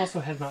 Well, he also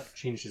has not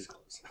changed his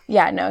clothes.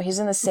 Yeah, no, he's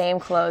in the same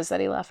clothes that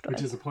he left with.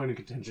 Which is a point of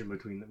contention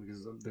between them,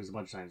 because there's a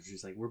bunch of times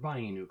she's like, we're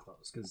buying you new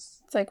clothes,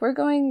 because It's like, we're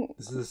going...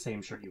 this is the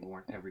same shirt you've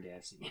worn every day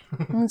I've seen you.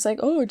 And it's like,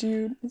 oh,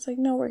 dude. It's like,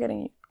 no, we're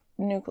getting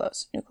new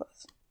clothes.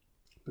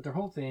 But their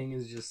whole thing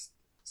is just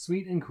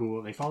sweet and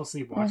cool. They fall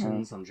asleep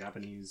watching some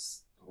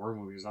Japanese horror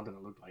movie or something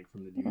it looked like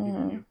from the DVD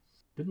menu.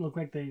 Didn't look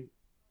like they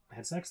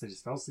had sex. They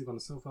just fell asleep on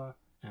the sofa.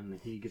 And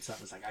he gets up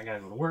and is like, I gotta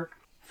go to work.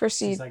 First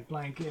She's like,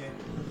 blanket.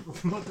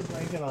 Put the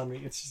blanket on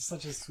me. It's just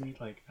such a sweet,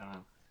 like,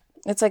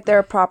 it's like they're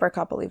a proper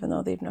couple, even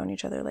though they've known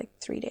each other like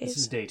 3 days. this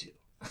is day 2.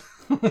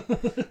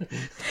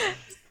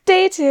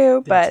 Day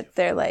two, but 2.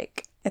 they're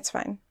like, it's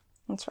fine.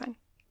 It's fine.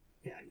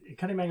 Yeah,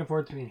 cutting back and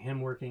forth between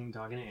him working,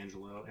 talking to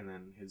Angelo, and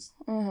then his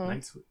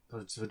nights.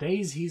 So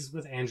days he's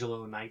with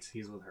Angelo, nights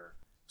he's with her.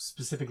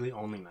 Specifically,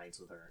 only nights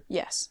with her.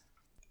 Yes.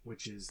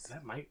 Which is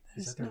that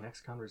their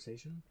next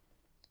conversation?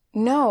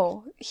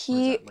 No, Or is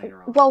that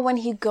later on? well, when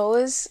he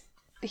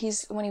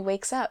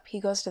wakes up, he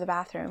goes to the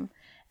bathroom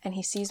and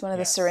he sees one of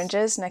the Yes.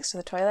 syringes next to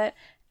the toilet,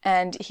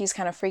 and he's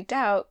kind of freaked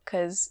out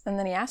and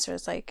then he asks her,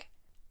 it's like,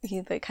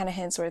 he like kind of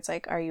hints where it's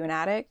like, are you an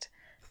addict?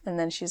 And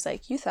then she's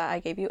like, you thought I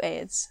gave you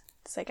AIDS.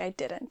 It's like, I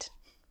didn't.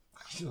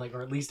 She's like,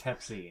 or at least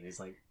Hep C. And he's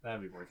like,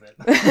 that'd be worth it.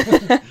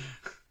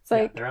 It's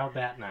like, they're out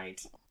that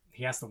night.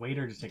 He asked the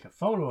waiter to take a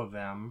photo of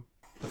them.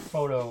 The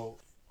photo,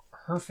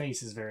 her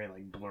face is very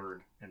like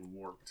blurred and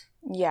warped.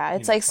 yeah,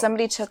 it's in like the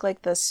somebody photos. took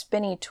like the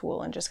spinny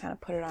tool and just kind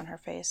of put it on her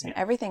face, and Yeah.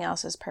 everything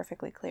else is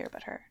perfectly clear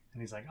but her.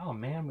 And he's like, oh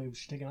man, we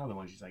should take another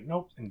one. She's like,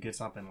 nope. And gets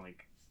up and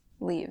like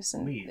Leaves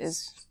and leaves.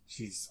 is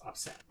She's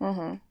upset.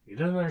 mm-hmm. He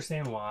doesn't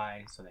understand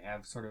why, so they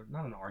have sort of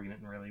not an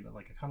argument really, but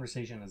like a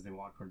conversation as they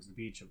walk towards the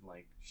beach of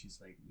like, she's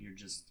like, you're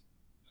just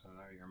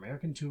you're an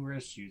American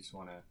tourist, you just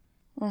want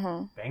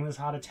to bang this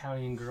hot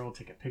Italian girl,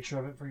 take a picture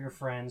of it for your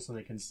friends so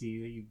they can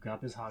see that you've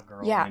got this hot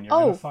girl, Yeah. and you're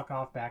gonna fuck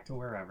off back to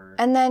wherever.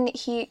 And then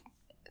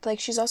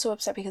she's also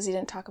upset because he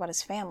didn't talk about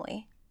his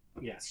family.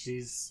 Yes,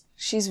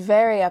 She's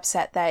very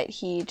upset that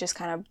he just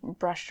kind of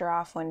brushed her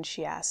off when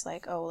she asked,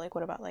 like, oh, like,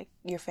 what about, like,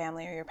 your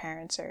family or your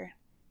parents, or...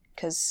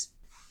 Because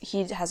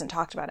he hasn't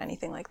talked about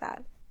anything like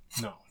that.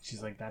 no.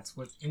 She's like, that's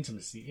what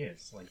intimacy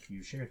is. Like,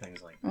 you share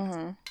things like that.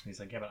 And he's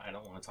like, yeah, but I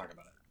don't want to talk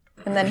about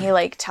it. And then he,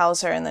 like,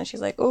 tells her, and then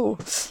she's like, ooh.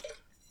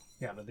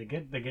 Yeah, but they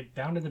get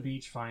down to the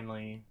beach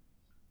finally,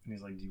 and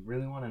he's like, do you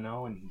really want to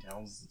know? And he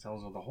tells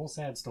her the whole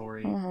sad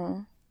story.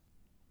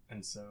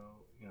 And so,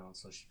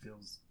 so she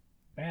feels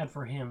bad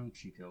for him.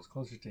 She feels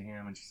closer to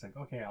him, and she's like,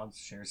 okay, I'll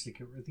share a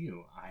secret with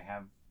you. I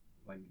have,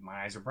 like,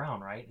 my eyes are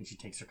brown, right? And she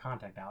takes her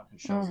contact out and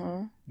shows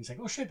him. He's like,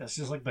 oh shit, that's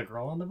just like the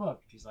girl in the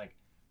book. She's like,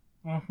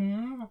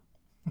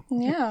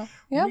 Yeah.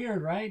 Yep.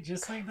 Weird, right?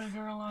 Just like the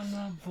girl on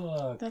the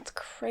book. That's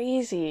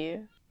crazy.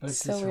 But It's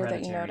it's so this weird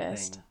that you hereditary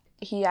noticed. thing.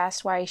 He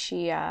asked why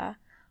she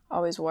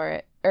always wore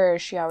it, or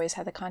she always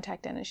had the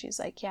contact in, and she's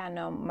like, yeah,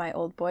 no, my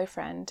old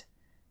boyfriend,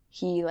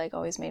 he, like,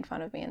 always made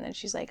fun of me. And then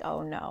she's like,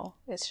 oh, no,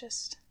 it's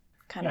just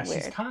kind of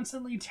weird. She's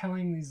constantly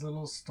telling these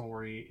little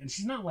stories, and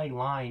she's not, like,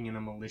 lying in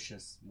a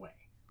malicious way.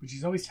 But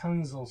she's always telling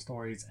these little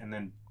stories and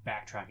then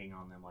backtracking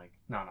on them, like,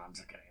 no, I'm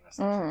just kidding. That's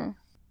not true.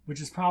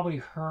 Which is probably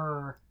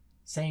her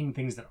saying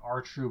things that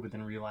are true, but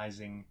then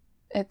realizing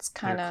It's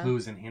kind they're of...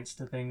 clues and hints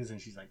to things, and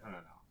she's like, oh,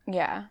 no.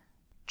 Yeah.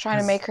 Trying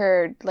to make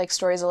her, like,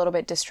 stories a little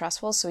bit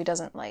distrustful so he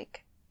doesn't,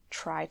 like,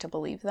 try to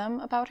believe them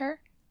about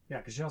her. Yeah,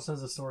 because she also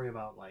has a story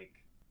about, like,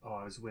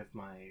 I was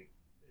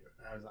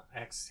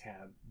ex had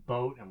a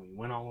boat, and we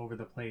went all over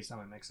the place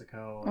down in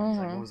Mexico, and he's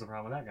like, what was the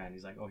problem with that guy? And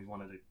he's like,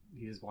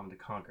 he just wanted to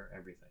conquer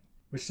everything.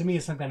 Which to me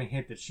is some kind of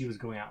hint that she was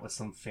going out with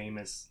some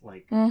famous,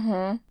 like,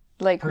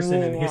 Like,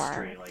 person in war.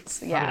 history, like,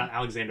 probably not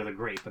Alexander the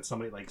Great, but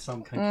somebody, like,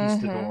 some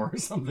conquistador or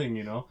something,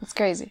 It's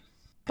crazy.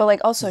 But,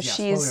 like, also, Yeah,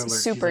 spoiler she's alert,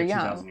 super she's like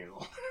young. 2,000 years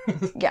old.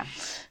 Yeah.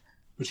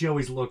 But she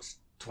always looks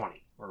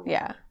 20 or whatever.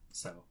 Yeah.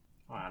 So,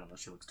 I don't know if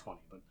she looks 20,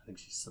 but I think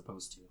she's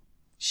supposed to.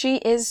 She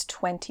is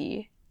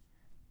 20,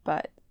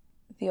 but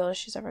the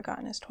oldest she's ever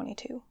gotten is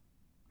 22.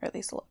 Or at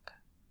least look.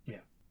 Yeah.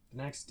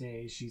 The next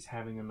day, she's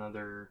having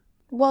another...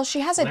 Well, she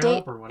has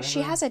Flare-up or whatever?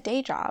 she has a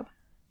day job.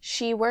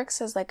 She works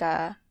as, like,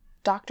 a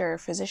doctor or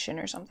physician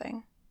or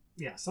something.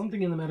 Yeah,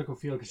 something in the medical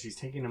field, because she's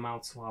taking a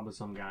mouth swab of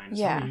some guy, and it's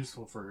Yeah. really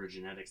useful for her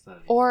genetics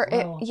studies. Or,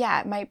 as well.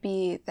 it might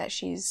be that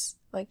she's,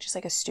 like, just,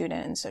 like, a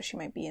student, and so she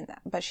might be in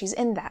that. But she's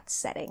in that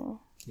setting,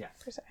 Yeah.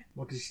 per se.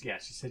 Well, because,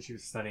 she said she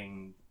was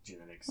studying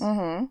genetics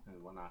Mm-hmm.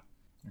 and whatnot.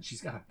 And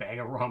she's got a bag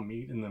of raw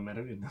meat in the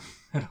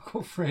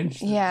medical fridge.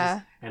 that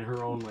Yeah. and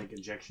her own, like,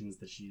 injections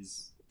that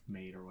she's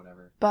made or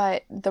whatever.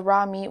 But the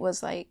raw meat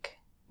was, like,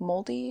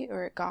 moldy,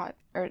 or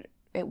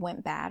it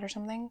went bad or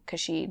something, because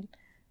she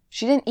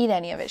didn't eat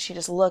any of it. She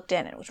just looked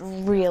in and was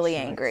really She,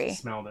 like, angry.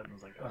 smelled it and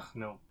was like, ugh,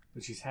 no.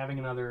 But she's having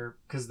another,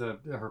 because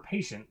her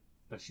patient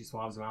that she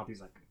swabs him out,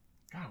 he's like,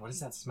 God, what does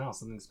that smell?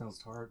 Something smells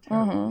terrible.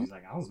 Mm-hmm. She's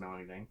like, I don't smell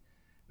anything.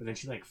 But then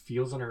she, like,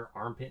 feels on her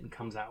armpit and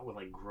comes out with,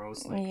 like,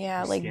 gross, like,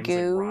 Yeah, her like skin's,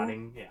 goo. like,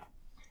 rotting. Yeah.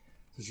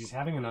 So she's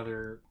having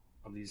another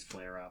of these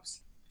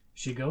flare-ups.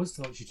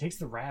 she takes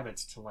the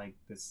rabbits to like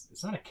this.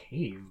 It's not a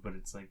cave, but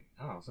it's like,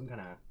 I don't know, some kind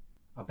of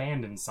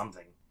abandoned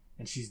something.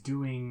 And she's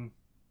doing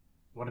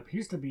what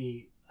appears to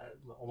be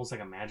almost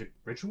like a magic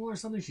ritual or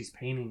something. She's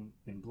painting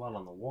in blood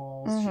on the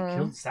walls.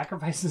 She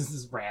sacrifices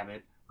this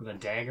rabbit with a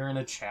dagger and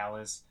a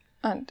chalice.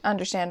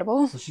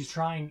 Understandable. So she's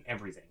trying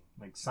everything.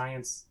 Like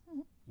science,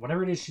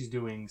 whatever it is she's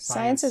doing,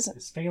 science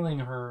is failing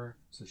her.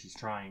 So she's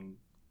trying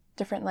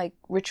different like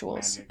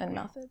rituals magic, and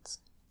methods.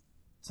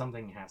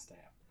 Something has to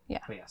happen. Yeah.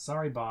 But yeah,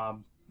 sorry,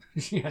 Bob.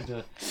 She had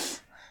to.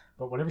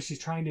 But whatever she's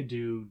trying to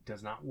do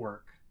does not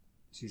work.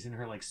 She's in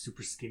her like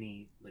super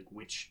skinny like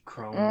witch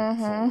crone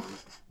form.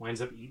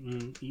 Winds up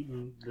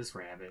eating this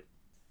rabbit,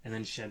 and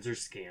then sheds her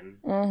skin.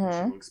 And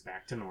she looks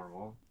back to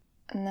normal.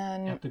 And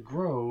then at the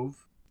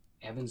grove,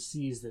 Evan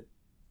sees that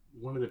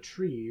one of the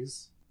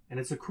trees, and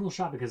it's a cool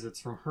shot because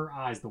it's from her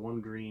eyes, the one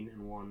green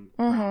and one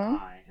brown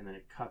eye, and then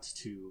it cuts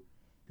to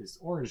this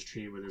orange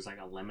tree where there's like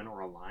a lemon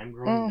or a lime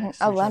growing next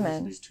to each other.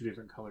 So these two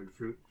different colored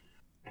fruit.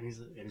 And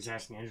he's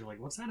asking Angela, like,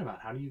 what's that about?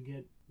 How do you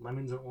get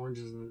lemons and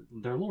oranges?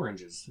 They're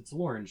oranges. It's a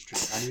orange tree.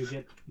 How do you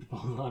get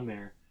both on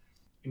there?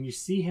 And you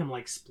see him,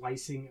 like,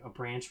 splicing a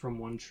branch from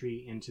one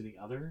tree into the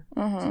other.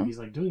 So he's,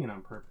 like, doing it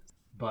on purpose.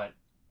 But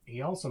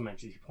he also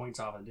mentions, he points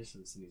off in the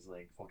distance, and he's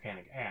like,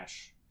 volcanic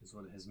ash is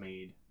what has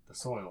made the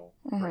soil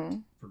right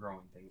for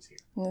growing things here.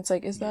 And it's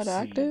like, is that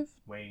active?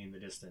 Way in the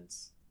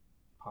distance,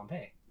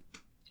 Pompeii.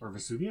 Or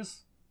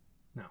Vesuvius?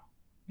 No.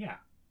 Yeah.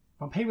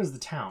 Pompeii was the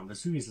town.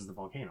 Vesuvius is the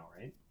volcano,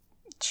 right?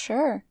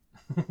 Sure.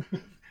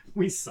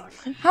 We suck.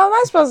 How am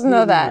I supposed to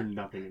know that? Learn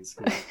nothing in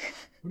school.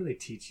 What do they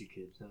teach you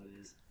kids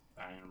nowadays?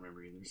 I don't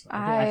remember either. So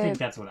I think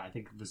that's what I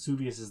think.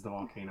 Vesuvius is the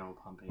volcano.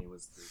 Pompeii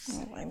was the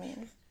city. I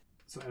mean,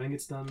 so Evan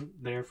gets done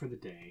there for the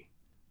day.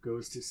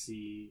 Goes to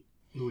see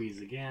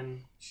Louise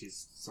again.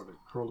 She's sort of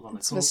curled up on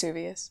the sofa. It's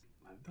Vesuvius.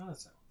 I thought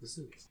so.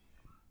 Vesuvius.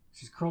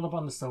 She's curled up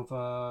on the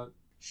sofa.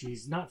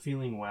 She's not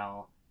feeling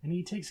well. And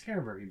he takes care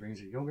of her. He brings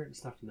her yogurt and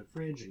stuff from the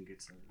fridge and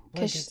gets her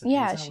blankets.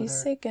 Yeah, she's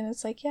sick, and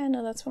it's like, yeah,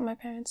 no, that's what my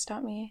parents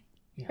taught me.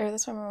 Yeah. Or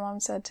that's what my mom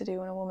said to do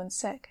when a woman's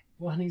sick.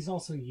 Well, and he's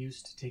also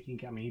used to taking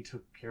care. I mean, he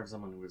took care of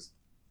someone who was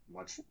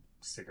much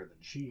sicker than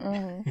she.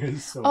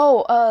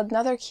 So...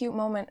 another cute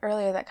moment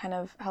earlier that kind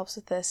of helps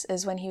with this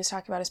is when he was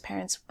talking about his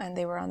parents and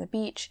they were on the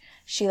beach.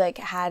 She like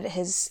had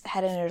his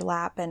head in her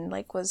lap and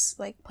like was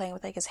like playing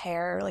with like his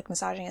hair or like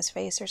massaging his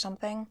face or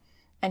something,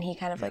 and he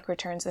kind of like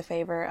returns the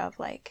favor of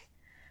like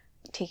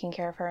taking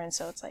care of her, and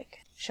so it's like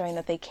showing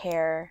that they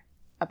care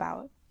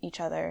about each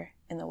other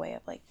in the way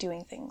of like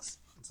doing things.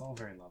 It's all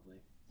very lovely.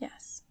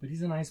 Yes. But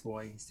he's a nice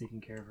boy. He's taking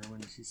care of her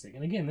when she's sick.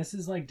 And again, this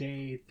is like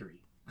day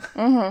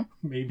 3.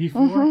 Maybe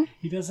 4.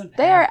 He doesn't.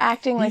 They are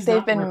acting like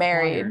they've been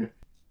married.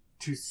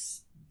 To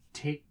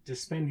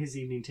spend his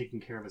evening taking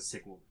care of a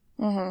sick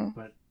woman.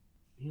 But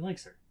he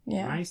likes her.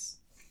 Yeah. Nice.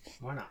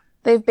 Why not?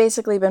 They've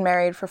basically been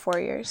married for 4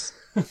 years.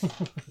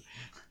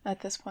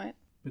 At this point.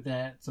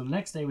 But so the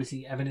next day we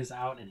see Evan is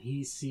out and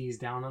he sees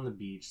down on the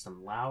beach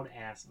some loud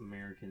ass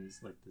Americans,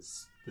 like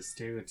the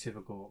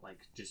stereotypical like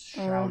just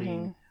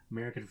shouting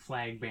American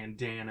flag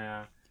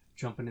bandana,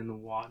 jumping in the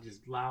water,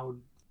 just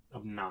loud,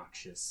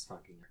 obnoxious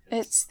fucking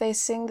Americans. They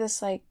sing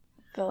this like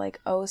the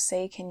like "Oh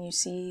say can you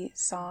see"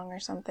 song or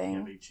something.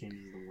 Yeah, they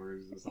change the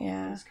words. It's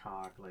his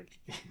cock, like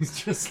he's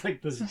just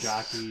like this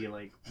jockey,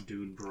 like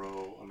dude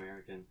bro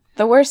American.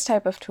 The worst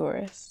type of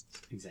tourist.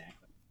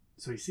 Exactly.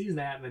 So he sees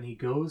that, and then he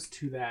goes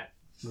to that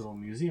little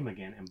museum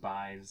again and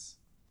buys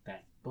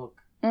that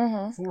book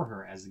for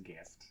her as a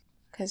gift.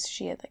 Because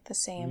she had like the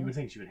same. You would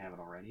think she would have it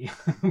already,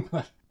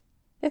 but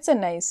it's a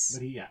nice.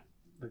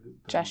 But the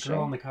gesture.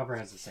 Girl on the cover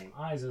has the same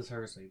eyes as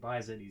her, so he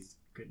buys it. He's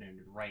getting her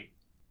to write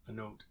a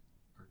note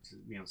or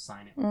to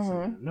sign it.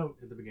 Send a note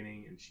at the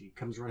beginning, and she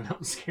comes running out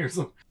and scares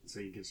him.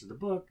 So he gives her the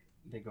book.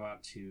 They go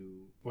out to.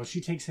 Well,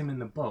 she takes him in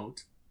the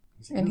boat.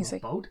 He's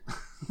like, boat,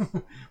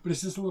 but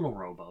it's just a little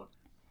rowboat.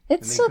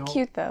 It's so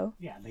cute though.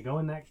 Yeah, they go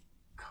in that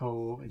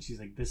cove, and she's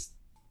like,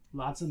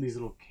 lots of these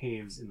little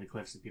caves in the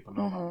cliffs that people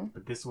know about,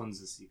 but this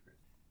one's a secret.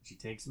 She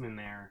takes him in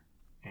there,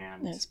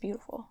 and it's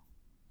beautiful.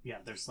 Yeah,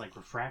 there's like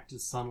refracted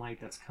sunlight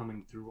that's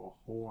coming through a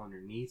hole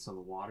underneath, so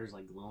the water's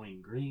like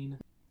glowing green.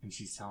 And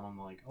she's telling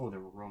him like, oh, there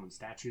were Roman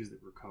statues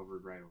that were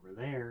covered right over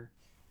there.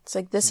 It's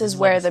like this is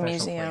where the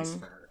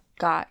museum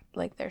got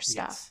like their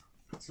stuff.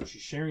 Yes. So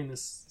she's sharing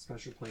this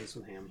special place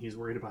with him. He's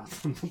worried about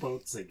the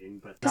boat sinking,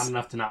 but not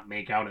enough to not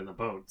make out in the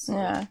boat. So.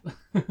 Yeah.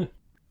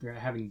 They're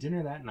having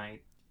dinner that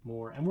night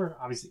more, and we're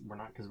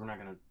not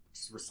going to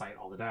just recite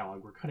all the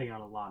dialogue. We're cutting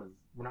out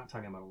we're not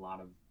talking about a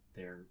lot of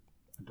their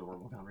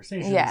adorable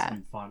conversations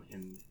and fun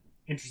and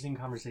interesting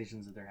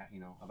conversations that they're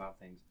having, about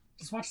things.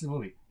 Just watch the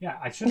movie. Yeah,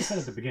 I should have said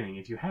at the beginning,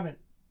 if you haven't,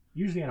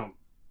 usually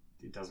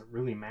it doesn't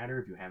really matter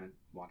if you haven't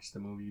watched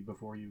the movie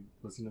before you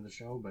listen to the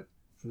show, but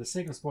for the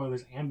sake of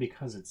spoilers and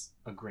because it's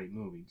a great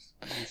movie,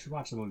 you should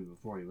watch the movie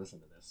before you listen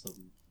to this. So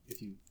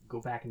if you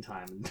go back in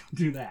time and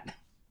do that.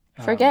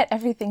 Forget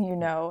everything you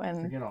know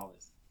and forget all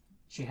this.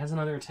 She has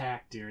another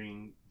attack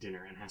during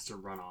dinner and has to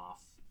run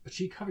off. But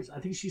she covers. I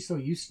think she's so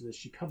used to this.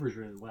 She covers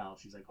really well.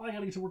 She's like, "Oh, I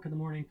gotta get to work in the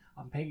morning.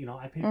 I paid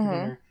for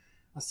dinner."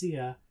 I'll see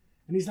ya.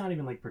 And he's not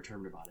even like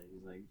perturbed about it.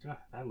 He's like,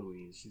 that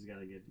Louise, she's got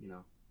to get,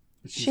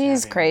 But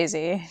She's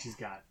crazy. She's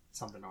got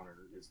something on her,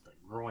 it's like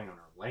growing on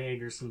her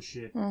leg or some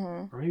shit.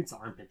 Mm-hmm. Or maybe it's the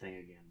armpit thing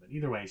again. But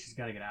either way, she's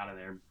got to get out of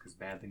there because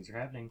bad things are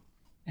happening.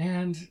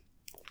 And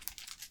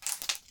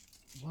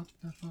what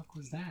the fuck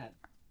was that?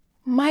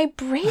 My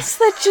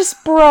bracelet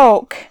just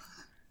broke.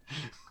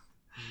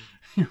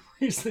 Your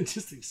bracelet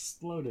just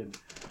exploded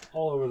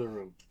all over the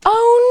room.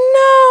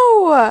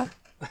 Oh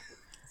no!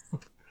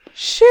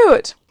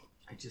 Shoot.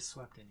 I just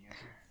swept in here.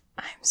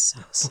 I'm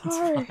so It's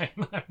sorry.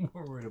 fine. I'm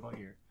more worried about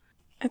here.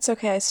 It's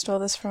okay. I stole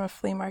this from a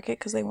flea market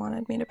because they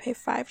wanted me to pay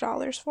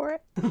 $5 for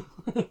it.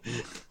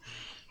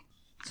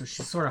 So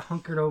she's sort of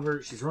hunkered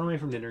over. She's run away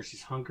from dinner.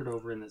 She's hunkered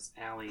over in this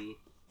alley,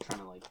 trying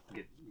to like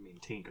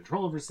maintain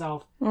control of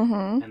herself.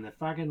 Mm-hmm. And the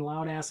fucking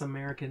loud ass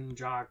American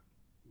jock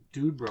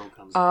dude bro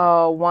comes.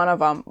 Oh, one of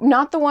them.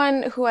 Not the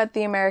one who had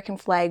the American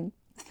flag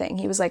thing.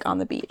 He was like on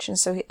the beach, and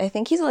so I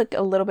think he's like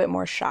a little bit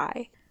more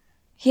shy.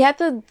 He had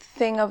the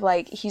thing of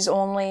like he's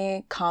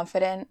only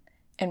confident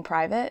in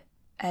private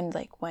and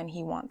like when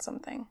he wants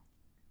something.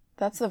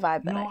 That's the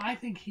vibe that I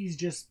think he's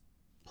just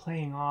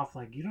playing off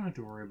like, you don't have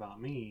to worry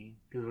about me.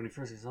 Because when he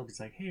first gets up,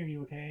 he's like, hey, are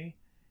you okay?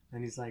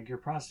 And he's like, you're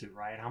a prostitute,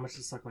 right? How much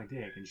to suck my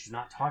dick? And she's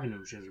not talking to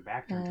him. She has her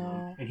back turned to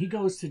him. And he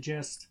goes to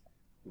just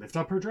lift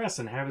up her dress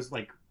and have his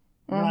like,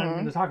 we're not even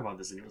going to talk about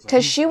this anymore.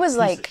 Because she was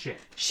like,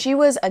 she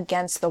was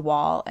against the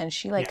wall and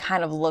she like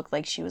kind of looked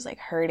like she was like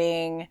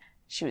hurting.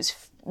 She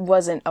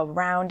wasn't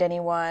around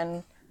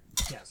anyone.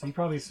 Yeah, so he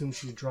probably assumes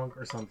she's drunk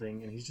or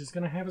something, and he's just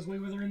gonna have his way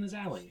with her in this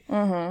alley.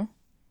 Mm-hmm.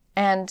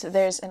 And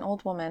there's an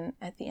old woman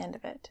at the end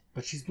of it.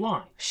 But she's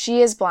blind.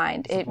 She is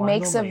blind. It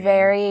makes a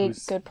very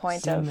good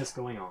point of this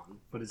going on,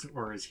 but is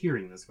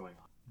hearing this going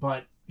on.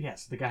 But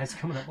yes, the guy's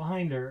coming up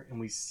behind her, and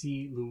we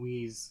see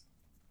Louise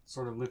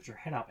sort of lift her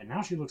head up, and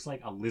now she looks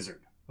like a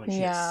lizard. Like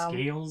she has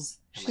scales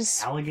and like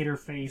alligator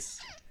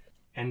face,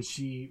 and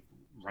she,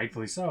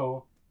 rightfully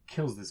so,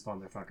 kills this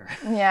motherfucker.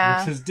 Yeah.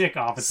 Rips his dick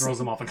off and throws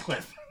him off a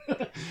cliff.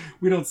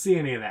 We don't see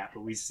any of that, but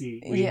we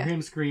hear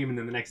him scream, and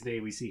then the next day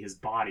we see his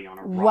body on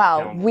a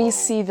rock. Well, we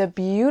see the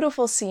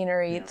beautiful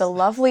scenery, the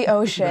lovely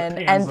ocean,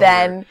 and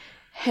then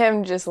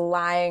him just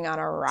lying on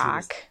a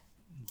rock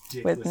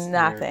with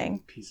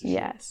nothing.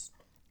 Yes.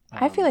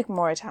 I feel like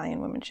more Italian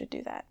women should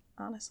do that,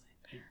 honestly.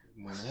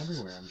 Women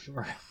everywhere, I'm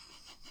sure.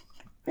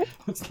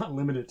 It's not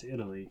limited to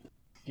Italy.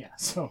 Yeah,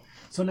 so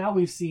now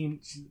we've seen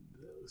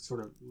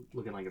sort of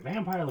looking like a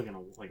vampire, looking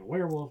like a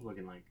werewolf,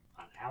 looking like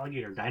an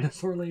alligator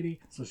dinosaur lady.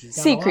 So she's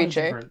got a lot of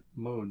different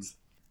modes.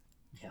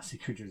 Yeah, sea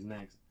creature's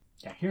next.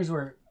 Yeah, here's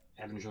where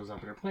Evan shows up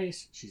at her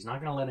place. She's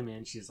not gonna let him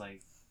in. She's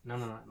like,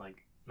 no,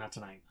 like not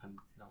tonight. I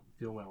don't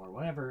feel well or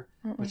whatever.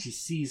 Mm-mm. But she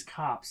sees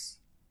cops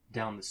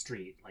down the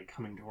street, like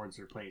coming towards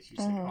her place. She's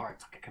like, all right,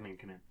 fuck it, come in.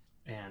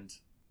 And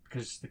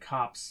because the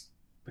cops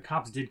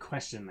did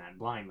question that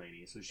blind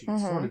lady, so she can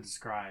sort of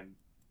describe,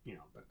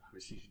 but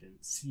obviously she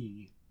didn't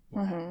see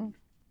what happened.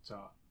 So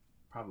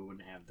probably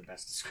wouldn't have the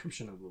best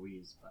description of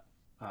Louise.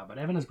 But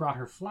Evan has brought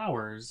her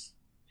flowers,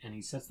 and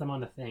he sets them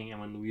on the thing,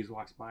 and when Louise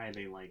walks by,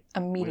 they like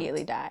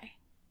immediately die.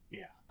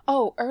 Yeah.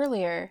 Oh,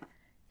 earlier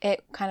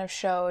it kind of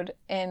showed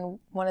in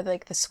one of the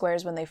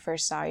squares when they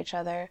first saw each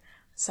other,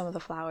 some of the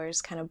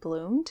flowers kind of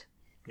bloomed.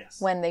 Yes.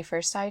 When they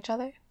first saw each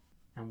other.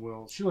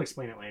 And she'll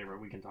explain it later, but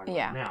we can talk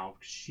about it now.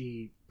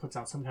 She puts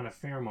out some kind of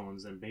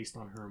pheromones, and based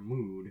on her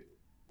mood,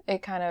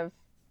 it kind of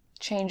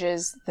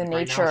changes the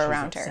nature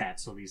around her. Upset,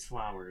 so these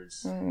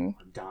flowers are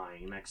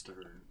dying next to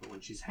her. But when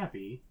she's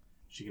happy,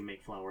 she can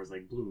make flowers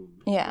like bloom.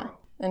 Yeah, grow.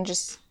 and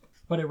just.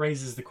 But it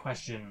raises the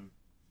question: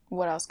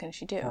 what else can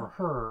she do? For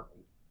her,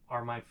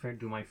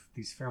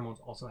 these pheromones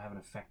also have an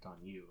effect on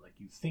you? Like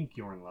you think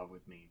you're in love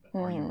with me, but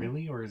are you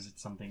really, or is it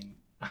something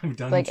I've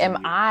done? Like, to am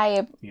you?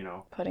 I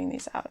putting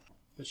these out?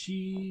 But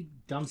she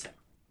dumps him.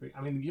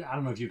 I mean, I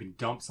don't know if you can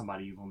dump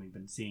somebody you've only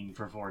been seeing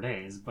for 4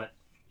 days, but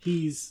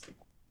she's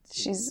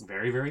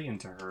very, very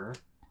into her,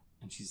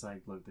 and she's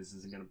like, look, this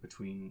isn't gonna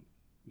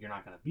you're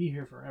not gonna be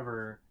here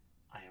forever.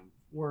 I have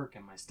work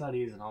and my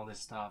studies and all this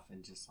stuff,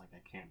 and just like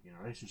I can't be in a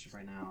relationship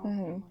right now.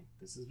 And, like,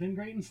 this has been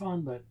great and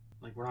fun, but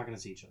like we're not gonna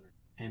see each other.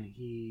 And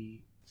he's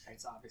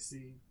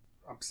obviously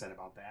upset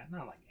about that.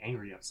 Not like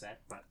angry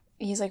upset, but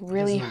he's like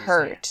really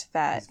hurt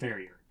that he's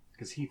very hurt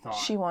because he thought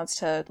she wants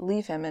to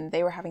leave him, and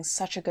they were having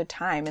such a good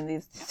time in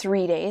these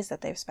 3 days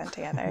that they've spent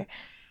together.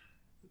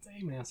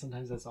 Hey man,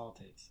 sometimes that's all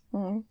it takes.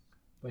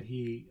 But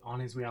on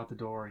his way out the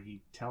door,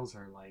 he tells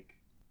her like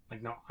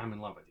no, I'm in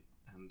love with you,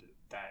 and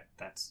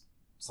that's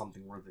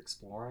something worth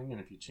exploring. And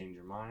if you change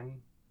your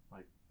mind,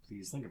 like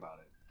please think about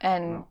it.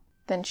 And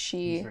then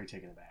he's very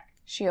taken aback.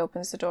 She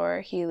opens the door,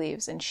 he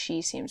leaves, and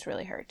she seems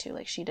really hurt too.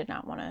 Like she did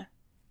not want to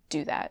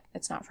do that.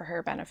 It's not for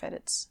her benefit.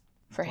 It's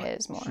for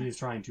his more. She is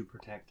trying to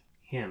protect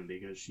him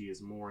because she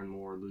is more and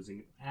more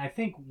losing. And I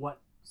think what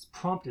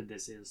prompted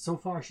this is so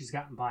far she's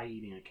gotten by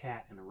eating a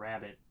cat and a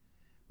rabbit,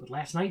 but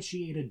last night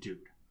she ate a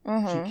dude.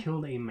 She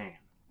killed a man,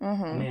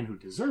 a man who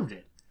deserved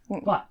it,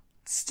 but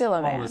still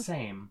a man. All the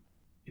same,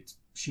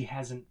 she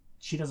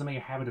doesn't make a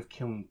habit of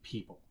killing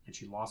people. and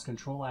she lost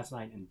control last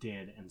night and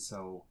did, and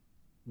so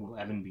will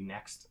Evan be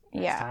next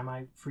Yeah. time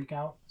I freak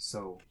out?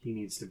 So he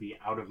needs to be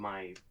out of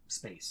my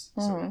space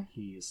so that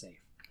he is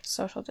safe.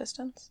 Social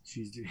distance.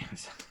 She's doing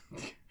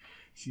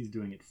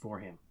it for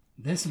him.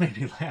 This made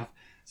me laugh.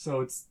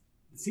 So it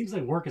seems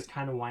like work is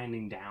kind of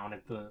winding down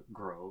at the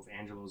Grove.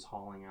 Angelo's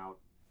hauling out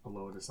a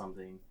load of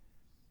something.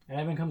 And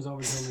Evan comes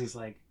over to him and he's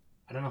like,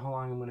 I don't know how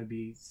long I'm going to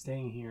be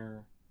staying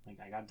here. Like,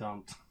 I got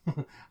dumped.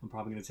 I'm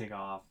probably going to take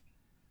off.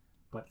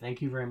 But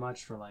thank you very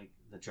much for, like,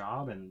 the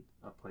job and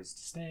a place to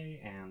stay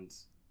and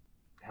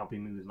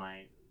helping me with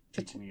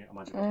teaching me a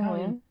bunch of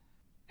Italian.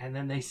 And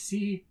then they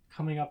see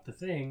coming up the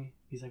thing,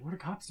 he's like, what are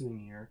cops doing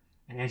here?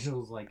 And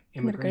Angelo's like,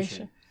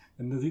 immigration.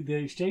 And the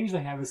exchange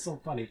they have is so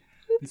funny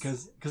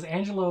because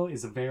Angelo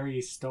is a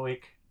very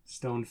stoic,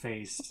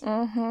 stone-faced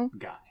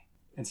guy.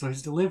 And so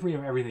his delivery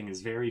of everything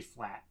is very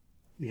flat,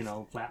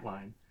 flat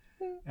line.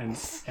 And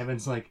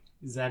Evan's like,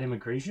 is that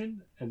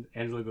immigration? And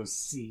Angelo goes,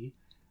 see.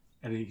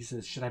 And he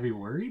says, should I be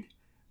worried?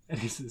 And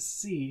he says,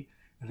 see.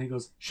 And he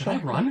goes, should I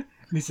run? And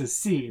he says,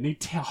 see. And he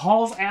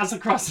hauls ass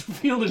across the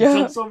field and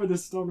jumps over the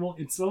stone wall.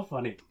 It's so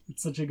funny.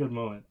 It's such a good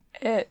moment.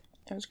 It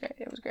was great.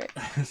 It was great.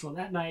 So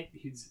that night,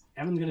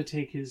 Evan's going to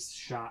take his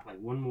shot, like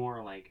one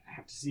more, like, I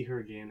have to see her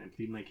again and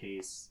plead my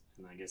case.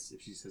 And I guess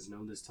if she says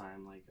no this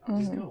time, like, I'll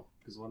just go.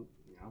 Because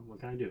what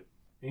can I do?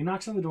 And he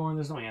knocks on the door and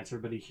there's no answer,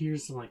 but he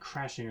hears some, like,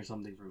 crashing or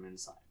something from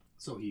inside.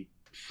 So he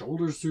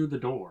shoulders through the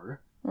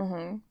door.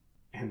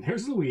 And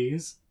there's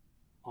Louise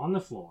on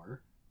the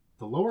floor.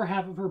 The lower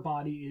half of her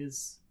body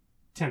is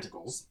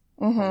tentacles.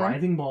 A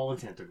writhing ball of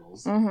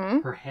tentacles.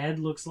 Her head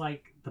looks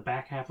like the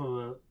back half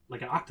of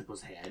an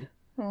octopus head.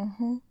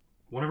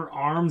 One of her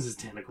arms is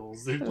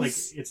tentacles.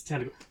 It's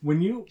tentacles.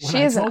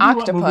 She is an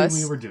octopus. What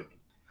movie we were doing,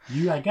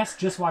 you, I guess,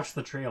 just watched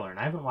the trailer, and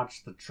I haven't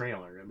watched the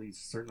trailer, at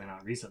least certainly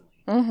not recently.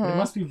 But it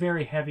must be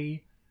very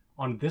heavy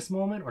on this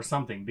moment or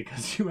something,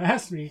 because you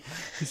asked me,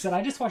 you said,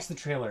 I just watched the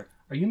trailer.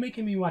 Are you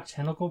making me watch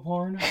tentacle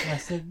porn? And I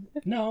said,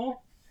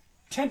 no.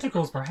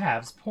 Tentacles,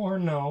 perhaps.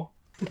 Porn, no.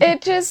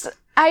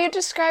 I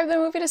described the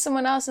movie to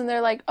someone else, and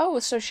they're like, oh,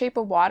 so Shape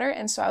of Water?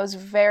 And so I was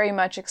very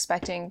much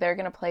expecting they're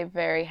going to play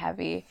very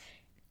heavy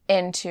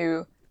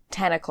into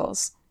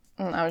tentacles.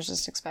 And I was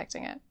just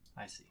expecting it.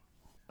 I see.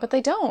 But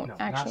they don't, No,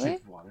 actually. not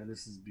Shape of Water.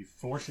 This is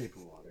before Shape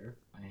of Water.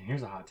 And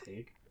here's a hot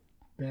take.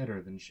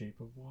 Better than Shape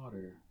of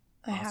Water.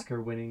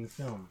 Oscar-winning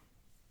film,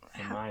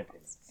 in my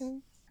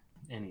opinion.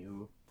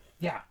 Anywho.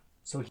 Yeah.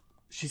 So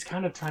she's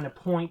kind of trying to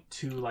point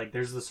to, like,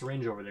 there's the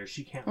syringe over there.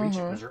 She can't reach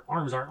it because her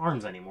arms aren't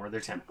arms anymore.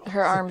 They're tentacles.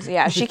 Her arms,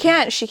 yeah. She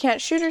can't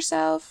shoot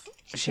herself.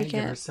 She can't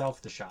give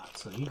herself the shot.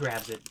 So he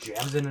grabs it,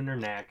 jabs it in her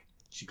neck.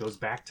 She goes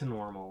back to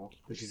normal.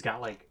 But she's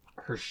got, like,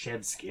 her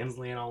shed skin's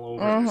laying all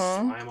over. There's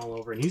slime all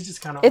over. And he's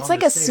just kind of It's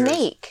like a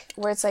snake,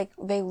 where it's like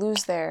they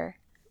lose their...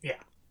 Yeah.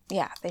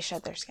 Yeah, they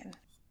shed their skin.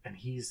 And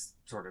he's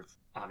sort of,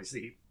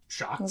 obviously,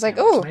 shocked. He's like,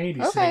 ooh, He's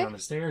okay. sitting on the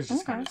stairs,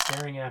 just kind of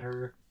staring at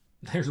her.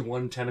 There's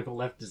one tentacle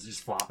left, is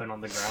just flopping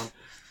on the ground.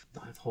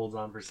 It holds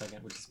on for a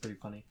second, which is pretty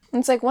funny.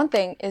 It's like, one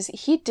thing is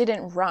he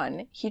didn't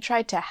run. He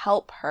tried to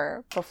help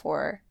her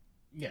before.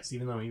 Yes,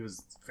 even though he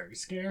was very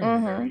scared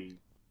and very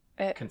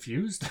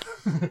confused.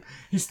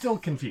 He's still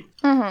confused.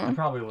 And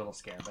probably a little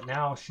scared. But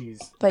now she's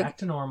back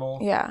to normal.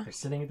 Yeah. They're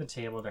sitting at the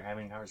table, they're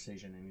having a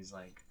conversation, and he's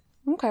like,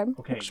 okay,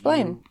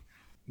 explain.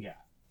 Yeah.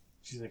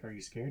 She's like, are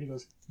you scared? He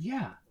goes,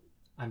 yeah,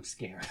 I'm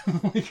scared.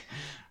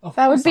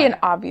 That would be an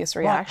obvious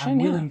reaction. I'm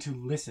willing to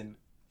listen.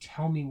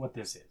 Tell me what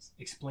this is.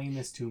 Explain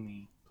this to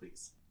me,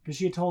 please. Because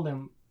she had told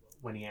him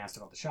when he asked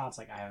about the shots,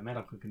 like, I have a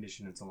medical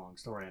condition. It's a long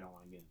story. I don't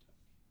want to get into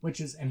it. Which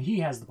is, and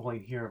he has the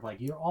point here of, like,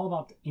 you're all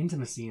about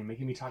intimacy and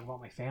making me talk about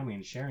my family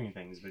and sharing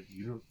things, but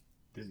you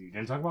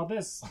didn't talk about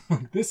this.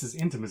 This is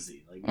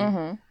intimacy. Like,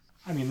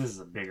 I mean, this is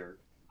a bigger,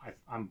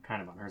 I'm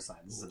kind of on her side.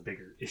 This is a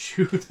bigger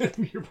issue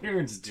than your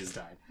parents just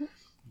died.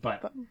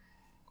 But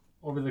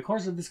over the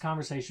course of this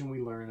conversation,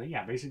 we learn that,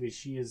 yeah, basically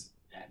she is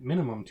at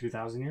minimum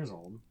 2,000 years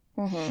old.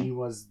 She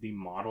was the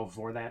model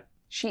for that.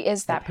 She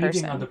is that person. The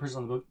painting of the person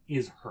on the book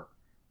is her.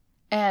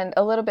 And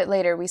a little bit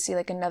later, we see,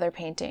 like, another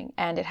painting,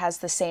 and it has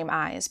the same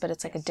eyes, but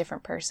it's, like, a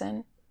different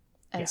person.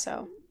 And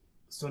so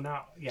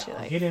now, yeah,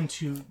 I'll get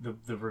into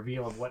the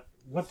reveal of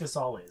what this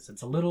all is.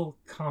 It's a little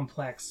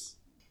complex,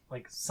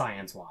 like,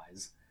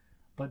 science-wise.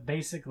 But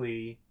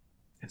basically,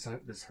 it's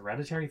this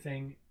hereditary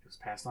thing. It was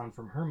passed on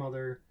from her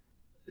mother.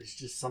 It's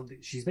just something...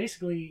 She's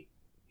basically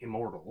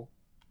immortal,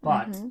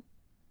 but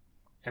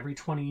every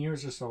 20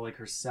 years or so, like,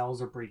 her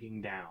cells are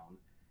breaking down,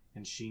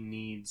 and she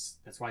needs...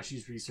 That's why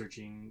she's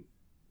researching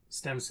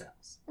stem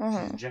cells.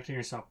 She's injecting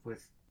herself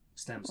with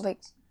stem cells.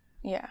 Like,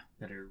 yeah.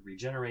 That are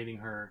regenerating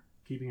her,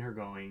 keeping her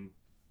going,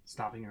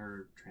 stopping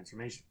her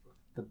transformation.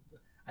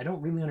 I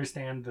don't really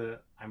understand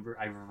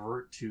I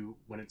revert to,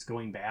 when it's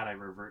going bad, I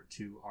revert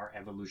to our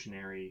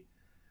evolutionary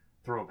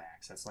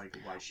throwbacks. That's like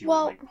why she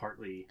was like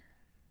partly,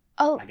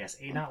 I guess,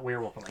 not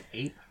werewolf, but like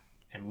ape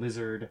and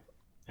lizard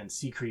and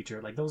sea creature.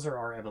 Like those are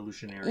our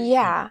evolutionary.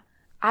 Yeah.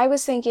 I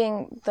was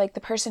thinking, like, the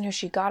person who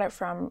she got it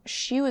from,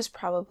 she was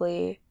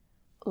probably,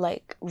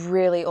 like,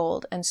 really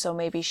old. And so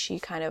maybe she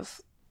kind of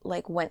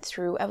like went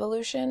through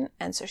evolution,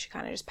 and so she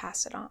kind of just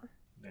passed it on.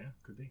 Yeah,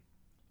 could be.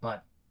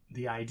 But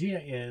the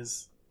idea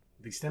is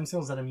the stem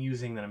cells that I'm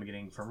using, that I'm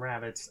getting from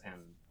rabbits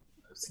and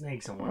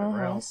snakes and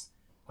whatever else,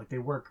 like they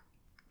work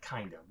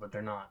kind of, but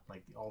they're not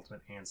like the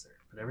ultimate answer.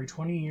 But every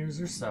 20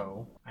 years or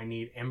so, I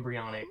need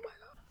embryonic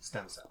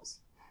stem cells.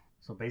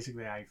 So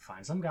basically, I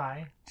find some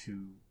guy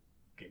to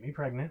get me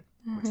pregnant,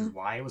 which is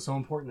why it was so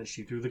important that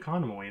she threw the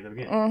condom away at the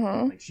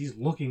beginning. Like, she's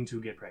looking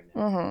to get pregnant.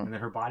 And then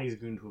her body is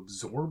going to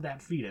absorb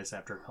that fetus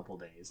after a couple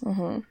days.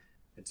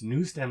 It's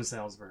new stem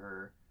cells for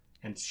her,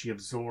 and she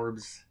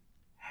absorbs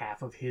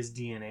half of his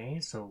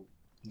DNA. So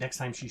next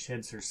time she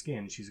sheds her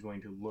skin, she's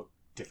going to look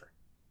different.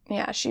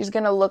 Yeah, she's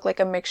going to look like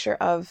a mixture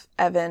of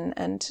Evan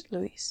and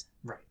Luis.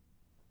 Right.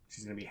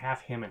 She's going to be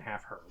half him and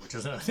half her, which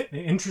is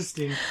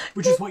interesting,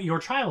 which is what your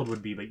child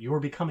would be, but you're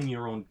becoming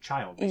your own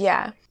child. Basically.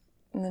 Yeah.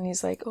 And then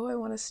he's like, oh, I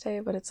want to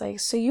stay. But it's like,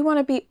 so you want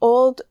to be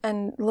old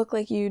and look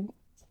like you'd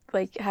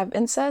like have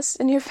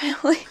incest in your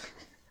family?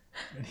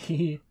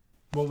 And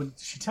when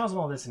she tells him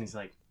all this, and he's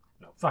like,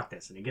 no, fuck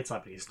this. And he gets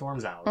up and he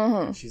storms out.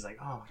 And she's like,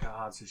 oh my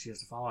God. So she has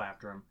to follow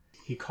after him.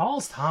 He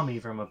calls Tommy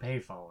from a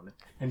payphone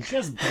and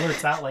just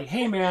blurts out like,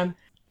 hey man,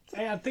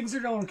 things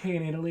are going okay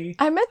in Italy.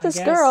 I met this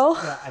girl.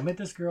 Yeah, I met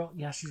this girl.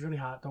 Yeah, she's really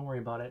hot. Don't worry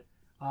about it.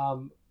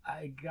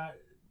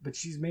 But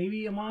she's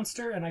maybe a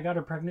monster, and I got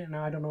her pregnant, and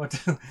now I don't know what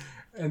to do.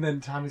 And then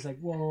Tommy's like,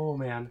 whoa,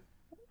 man.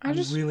 I'm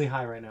really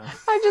high right now.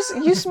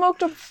 You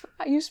smoked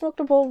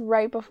a bowl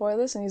right before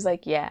this? And he's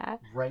like, yeah.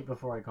 Right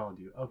before I called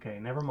you. Okay,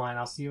 never mind.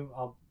 I'll see you.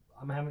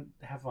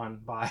 Have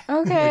fun. Bye.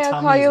 Okay,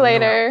 I'll call you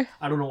later.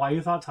 I don't know why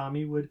you thought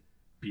Tommy would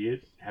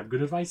have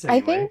good advice anyway.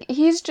 I think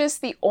he's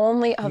just the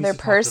only other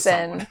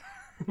person.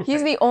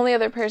 He's the only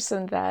other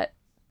person that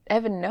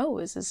Evan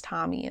knows is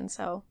Tommy, and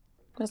so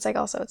it's like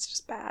also it's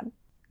just bad.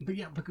 But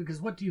yeah,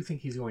 because what do you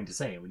think he's going to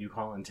say when you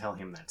call and tell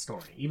him that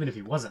story? Even if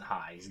he wasn't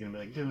high, he's going to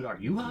be like, dude, are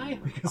you high?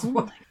 Because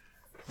what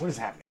is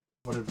happening?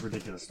 What a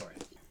ridiculous story.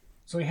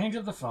 So he hangs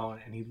up the phone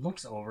and he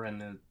looks over in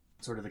the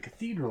sort of the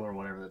cathedral or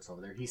whatever that's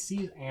over there. He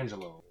sees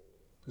Angelo.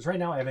 Because right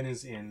now Evan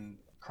is in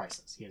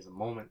crisis. He has a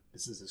moment.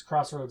 This is his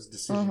crossroads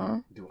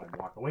decision. Do I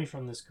walk away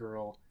from this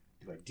girl?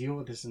 Do I deal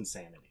with this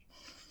insanity?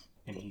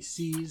 And he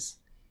sees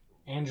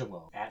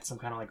Angelo at some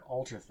kind of like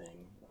altar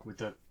thing with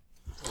the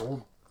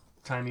old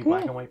timey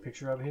black and white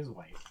picture of his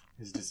wife,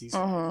 his deceased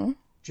wife,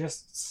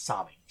 just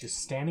sobbing, just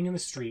standing in the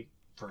street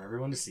for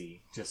everyone to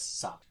see, just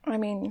sobbing. I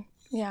mean,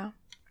 yeah,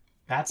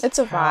 it's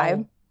a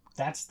vibe.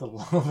 That's the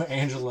love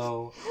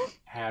Angelo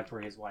had for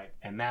his wife,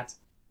 and that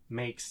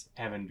makes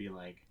Evan be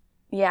like,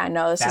 yeah,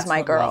 no, this is my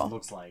what girl. Love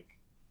looks like.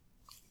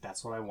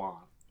 That's what I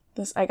want.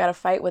 I gotta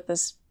fight with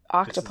this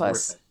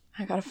octopus. This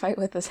I gotta fight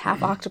with this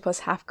half octopus,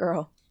 half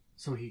girl.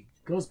 So he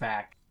goes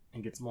back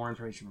and gets more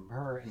information from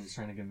her, and he's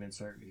trying to convince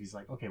her. He's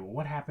like, okay, well,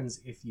 what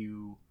happens if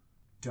you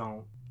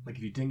don't, like,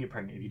 if you didn't get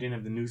pregnant, if you didn't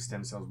have the new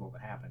stem cells, what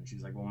would happen?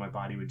 She's like, well, my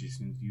body would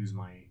just use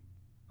my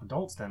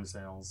adult stem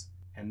cells,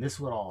 and this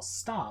would all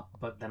stop,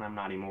 but then I'm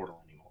not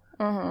immortal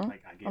anymore.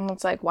 Like, and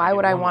it's like, why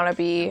would I want to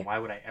be... Why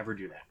would I ever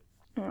do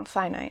that?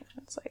 Finite.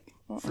 It's like...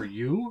 For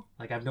you?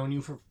 Like, I've known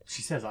you for...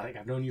 She says,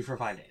 I've known you for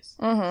 5 days.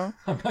 I'm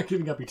not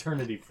giving up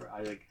eternity for...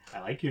 I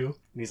like you.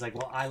 And he's like,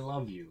 well, I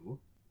love you.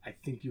 I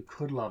think you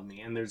could love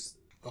me. And there's...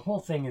 The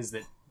whole thing is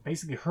that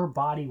basically her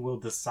body will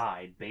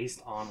decide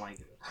based on like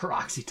her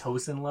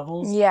oxytocin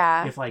levels.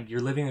 Yeah. If like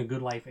you're living a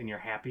good life and you're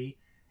happy.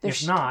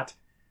 If not,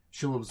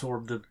 she'll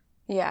absorb the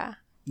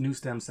new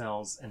stem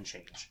cells and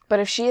change. But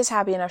if she is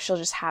happy enough, she'll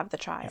just have the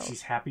child. If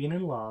she's happy and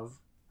in love,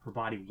 her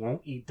body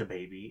won't eat the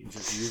baby and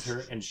just use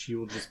her, and she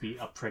will just be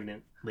a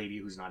pregnant lady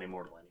who's not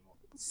immortal anymore.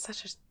 It's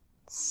such a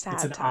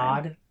sad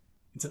time.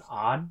 It's an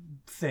odd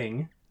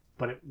thing,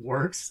 but it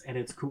works and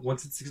it's cool.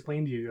 Once it's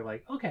explained to you, you're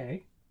like,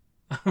 okay.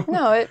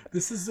 No,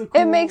 this is a cool,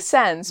 it makes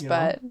sense,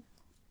 but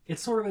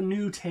it's sort of a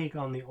new take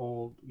on the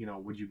old,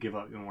 would you give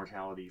up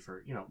immortality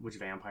for, which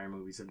vampire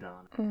movies have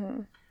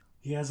done.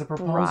 He has a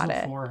proposal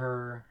for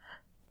her.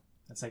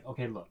 It's like,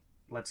 okay, look,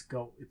 let's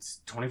go.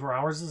 It's 24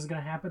 hours this is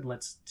going to happen.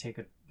 Let's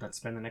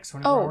spend the next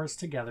 24 hours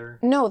together.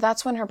 No,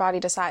 that's when her body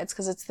decides,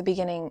 because it's the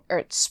beginning, or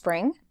it's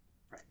spring.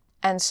 Right.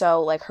 And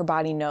so, like, her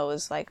body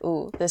knows, like,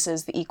 ooh, this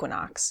is the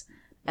equinox.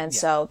 And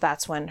so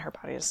that's when her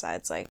body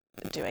decides, like,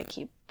 do I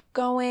keep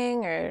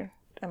going, or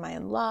am I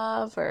in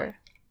love, or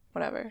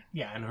whatever?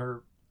 Yeah,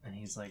 and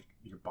he's like,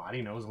 your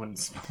body knows when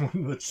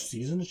the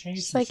seasons change.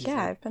 She's like,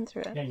 I've been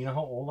through it. Yeah, you know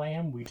how old I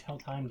am? We tell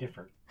time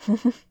different.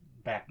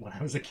 Back when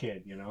I was a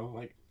kid,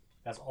 like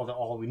that's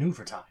all we knew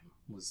for time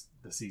was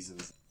the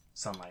seasons,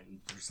 sunlight,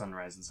 and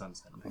sunrise and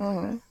sunset, and things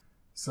like that.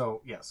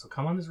 So so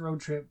come on this road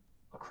trip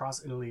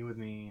across Italy with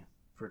me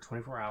for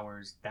 24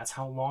 hours. That's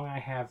how long I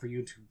have for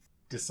you to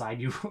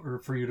decide or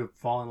for you to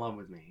fall in love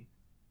with me.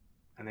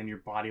 And then your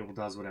body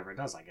does whatever it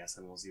does, I guess,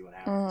 and we'll see what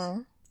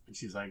happens. And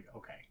she's like,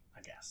 okay,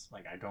 I guess.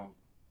 Like,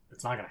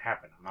 it's not going to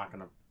happen.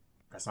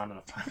 That's not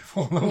enough time to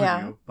fall in love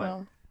with you.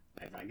 But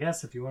I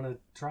guess if you want to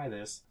try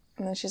this.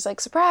 And then she's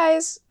like,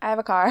 surprise, I have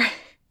a car.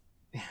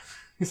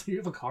 He's like, you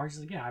have a car? She's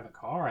like, yeah, I have a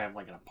car. I have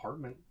like an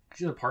apartment.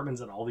 She has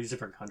apartments in all these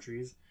different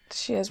countries.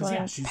 She has one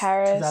in she's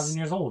Paris. 2,000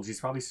 years old. She's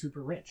probably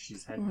super rich.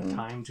 She's had the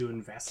time to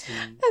invest in...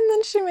 And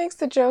then she makes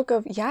the joke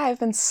of, yeah, I've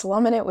been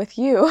slumming it with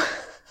you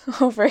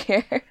over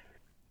here.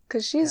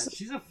 Because she's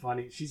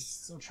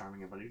so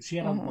charming and funny. She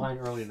had a line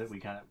earlier that we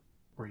got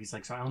where he's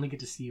like, so I only get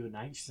to see you at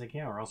night? She's like,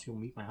 yeah, or else you'll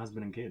meet my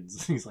husband and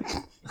kids. He's like,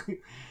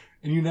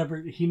 and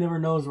he never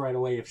knows right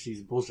away if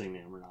she's bullshitting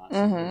him or not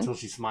until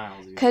she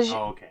smiles. Because like,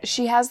 oh, okay.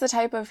 She has the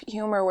type of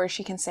humor where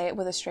she can say it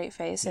with a straight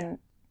face and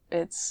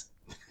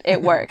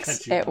it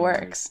works. It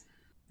works.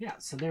 Yeah,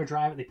 so they're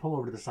driving, they pull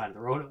over to the side of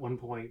the road at one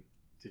point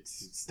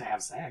to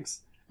have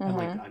sex. And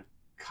like a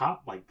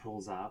cop like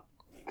pulls up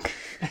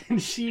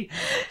and she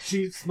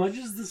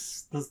smudges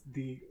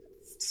the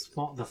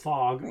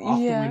fog off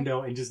the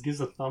window and just gives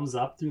a thumbs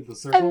up through the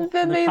circle. And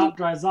then the cop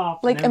drives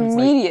off. Like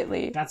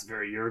immediately. Like, that's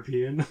very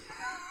European.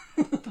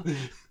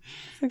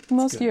 It's like the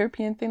most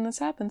European thing that's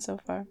happened so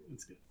far.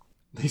 It's good.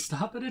 They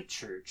stop at a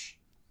church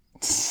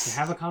to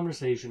have a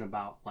conversation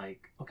about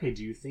like, okay,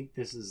 do you think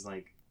this is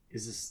like,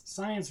 is this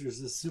science or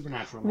is this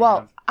supernatural?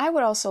 Well, I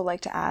would also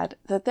like to add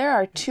that there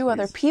are two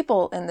other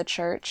people in the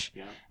church,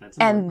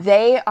 and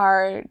they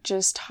are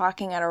just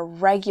talking at a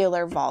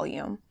regular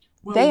volume.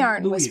 Well, they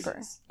aren't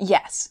whispering.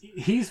 Yes.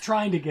 He's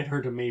trying to get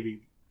her to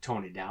maybe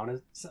tone it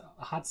down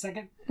a hot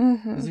second.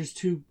 Because there's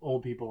two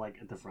old people like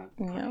at the front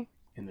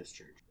in this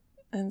church.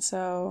 And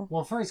so...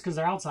 Well, first, because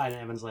they're outside,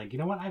 and Evan's like, you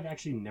know what? I've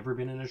actually never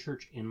been in a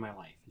church in my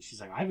life. And she's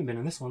like, I haven't been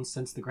in this one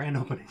since the grand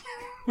opening.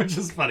 Which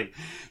is funny.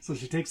 So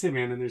she takes him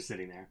in, and they're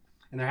sitting there.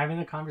 And they're having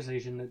a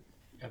conversation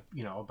that,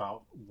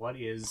 about what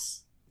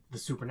is the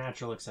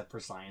supernatural except for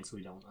science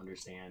we don't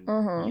understand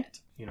yet.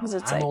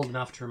 I'm old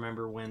enough to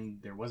remember when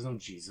there was no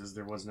Jesus.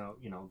 There was no,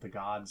 the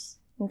gods.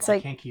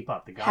 I can't keep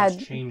up. The gods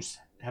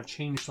have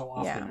changed so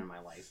often in my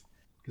life.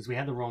 Because we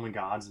had the Roman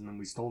gods, and then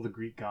we stole the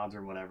Greek gods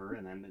or whatever,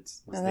 and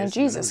then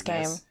Jesus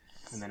came.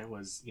 And then it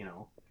was,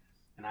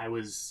 and I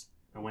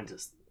went to,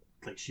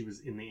 like, she was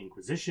in the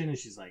Inquisition, and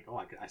she's like,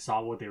 oh, I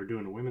saw what they were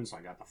doing to women, so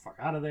I got the fuck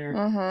out of there.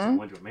 So I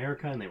went to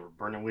America, and they were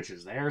burning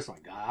witches there, so I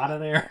got out of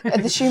there.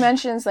 She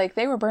mentions, like,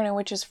 they were burning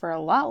witches for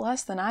a lot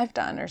less than I've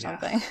done or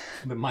something.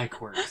 But my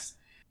quirks.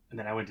 And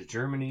then I went to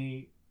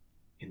Germany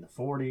in the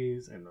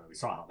 40s, and we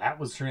saw how that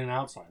was turning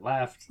out, so I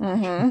left.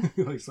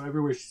 Like, so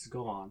everywhere she's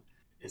gone,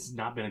 it's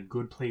not been a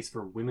good place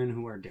for women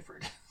who are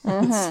different.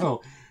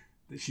 So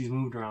she's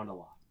moved around a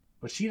lot.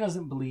 But she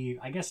doesn't believe,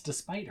 I guess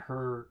despite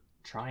her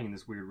trying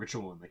this weird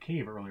ritual in the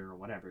cave earlier or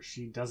whatever,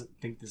 she doesn't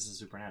think this is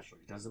supernatural.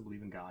 She doesn't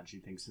believe in God. She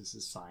thinks this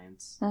is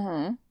science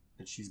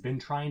that she's been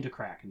trying to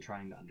crack and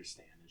trying to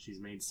understand. And she's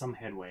made some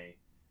headway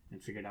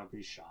and figured out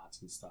these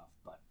shots and stuff,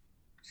 but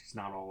she's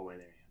not all the way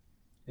there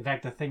yet. In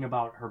fact, the thing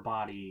about her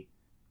body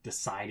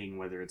deciding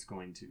whether it's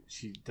going to,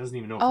 she doesn't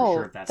even know for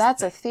sure if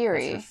that's a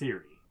theory. That's her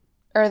theory.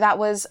 Or that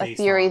was a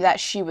theory that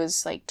she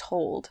was, like,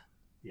 told.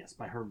 Yes,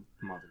 by her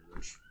mother,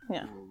 which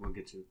we'll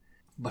get to.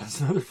 But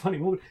it's another funny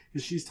moment,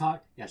 because she's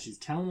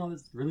telling all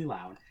this really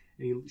loud,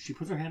 and she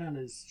puts her hand on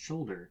his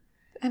shoulder.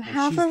 And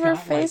half of her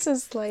face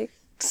is, like,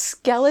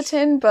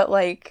 skeleton, but,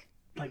 like...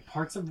 Like,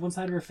 parts of one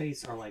side of her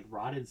face are, like,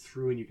 rotted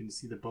through, and you can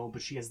see the bone,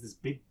 but she has this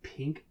big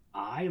pink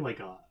eye, like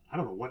I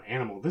don't know what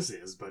animal this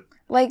is, but...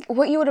 Like,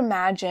 what you would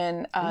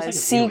imagine a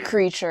sea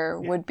creature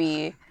would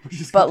be,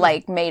 but,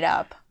 like, made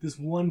up. This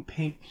one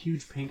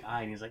huge pink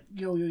eye, and he's like,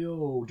 yo,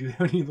 do you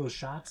have any of those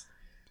shots?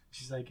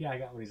 She's like, yeah, I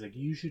got one. He's like,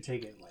 you should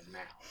take it, like, now.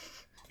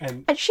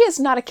 And she has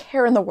not a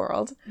care in the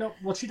world. No,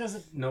 well, she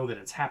doesn't know that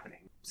it's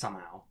happening,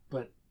 somehow.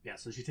 But, yeah,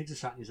 so she takes a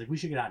shot, and he's like, we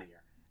should get out of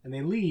here. And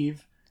they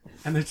leave,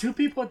 and the two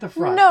people at the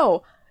front...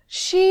 No!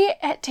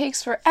 It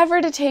takes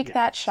forever to take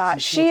that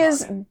shot. She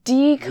is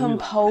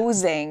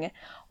decomposing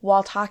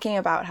while talking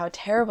about how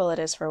terrible it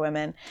is for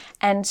women.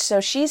 And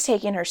so she's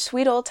taking her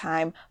sweet old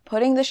time,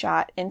 putting the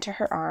shot into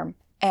her arm,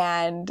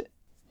 and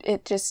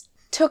it just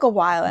took a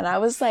while. And I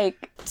was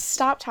like,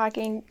 stop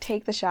talking,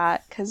 take the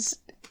shot, because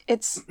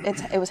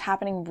it was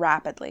happening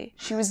rapidly.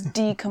 She was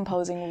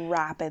decomposing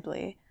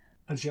rapidly.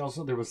 And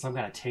there was some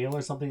kind of tail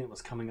or something that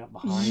was coming up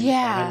behind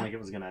Evan, like it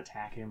was going to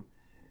attack him.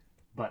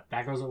 But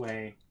that goes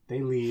away.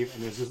 They leave,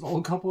 and there's this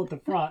old couple at the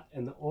front,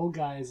 and the old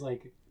guy is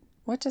like,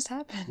 what just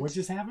happened? What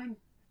just happened?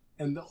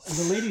 And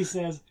the lady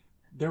says,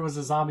 there was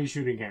a zombie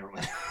shooting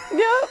heroin.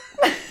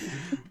 Yep.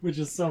 Which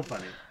is so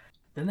funny.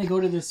 Then they go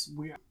to this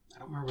weird, I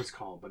don't remember what it's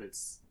called, but it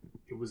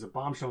was a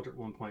bomb shelter at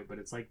one point, but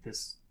it's like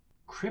this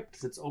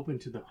crypt that's open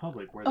to the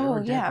public where there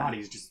were dead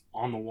bodies just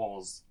on the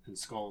walls and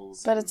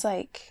skulls. But it's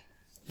like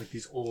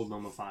these old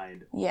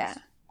mummified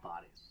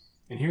bodies.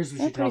 And here's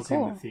what she tells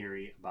him the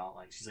theory about,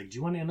 like, she's like, do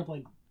you want to end up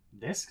like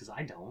this? Because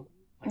I don't.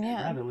 Like,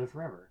 I'd rather live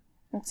forever.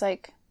 It's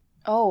like,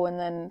 and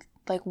then,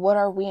 like, what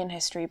are we in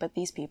history but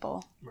these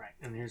people? Right.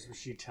 And here's what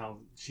she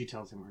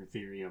tells him her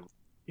theory of,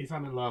 if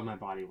I'm in love, my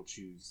body will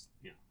choose,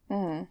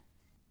 And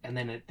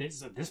then at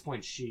this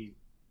point,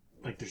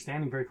 they're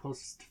standing very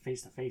close to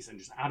face, and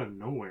just out of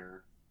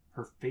nowhere,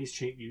 her face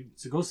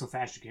changes. It goes so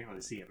fast you can't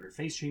really see it, but her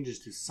face changes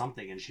to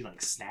something, and she,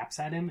 like, snaps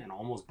at him and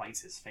almost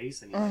bites his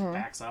face, and he, like,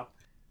 backs up.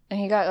 And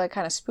he got, like,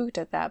 kind of spooked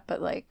at that,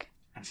 but, like...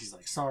 And she's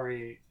like,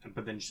 sorry.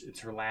 But then it's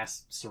her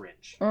last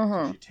syringe.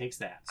 Mm-hmm. So she takes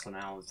that. So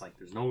now it's like,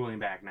 there's no going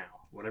back now.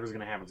 Whatever's going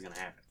to happen is going to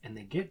happen. And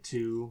they get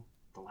to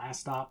the last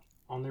stop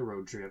on their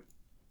road trip,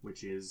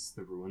 which is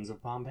the ruins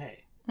of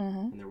Pompeii. Mm-hmm.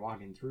 And they're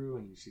walking through,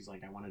 and she's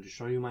like, I wanted to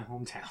show you my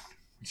hometown,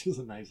 which is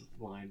a nice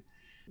line.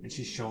 And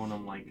she's showing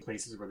them, like,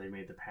 places where they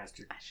made the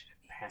plaster casts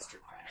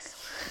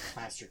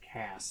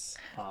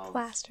of,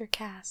 Plaster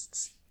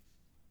casts.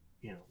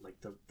 you know, like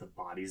the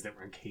bodies that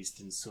were encased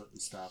in soot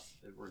and stuff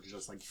that were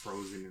just, like,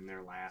 frozen in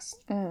their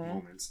last Mm-hmm.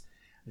 moments.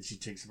 And she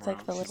takes them It's around.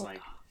 like the She's little like,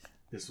 dog.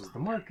 this was the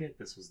market,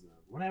 this was the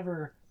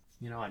whatever.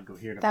 You know, I'd go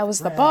here to That buy was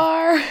the bread.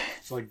 bar.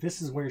 So, like,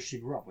 this is where she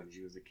grew up when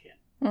she was a kid,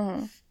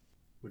 Mm-hmm.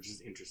 which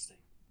is interesting.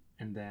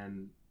 And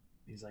then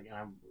he's like,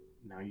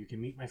 now you can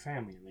meet my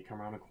family. And they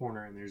come around a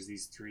corner, and there's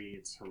these three.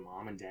 It's her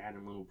mom and dad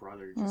and little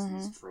brother, just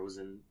these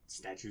frozen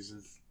statues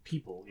of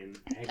people in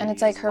agony. And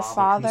it's like as her lava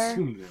father.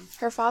 consumed them.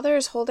 Her father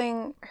is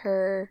holding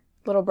her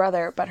little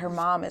brother, but her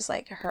mom is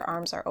like, her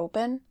arms are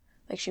open.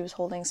 Like she was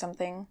holding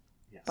something,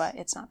 Yes. but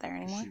it's not there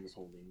anymore. She was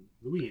holding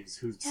Louise,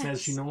 who says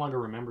she no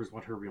longer remembers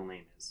what her real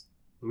name is.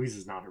 Louise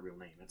is not her real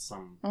name. It's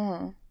some...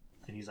 Mm-hmm.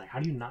 And he's like, how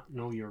do you not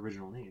know your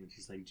original name? And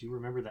she's like, do you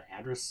remember the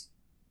address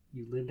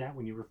you lived at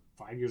when you were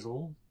 5 years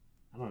old?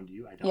 I don't know, do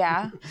you? I don't.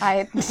 Yeah,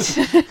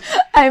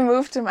 I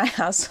moved to my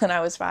house when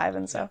I was 5,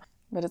 and so,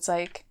 but it's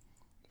like,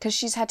 because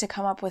she's had to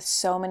come up with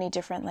so many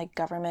different like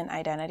government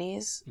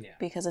identities, Yeah.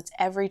 because it's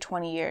every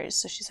 20 years,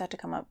 so she's had to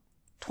come up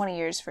 20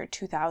 years for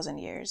 2,000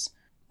 years,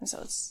 and so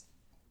it's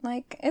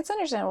like, it's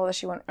understandable that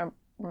she wouldn't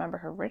remember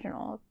her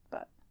original,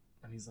 but.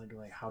 And he's like,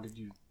 how did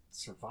you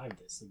survive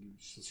this? Like,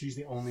 she's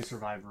the only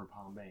survivor of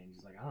Pompeii. And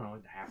she's like, I don't know,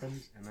 it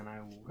happened, and then I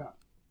woke up,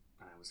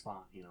 and I was fine,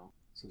 you know?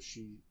 So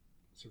she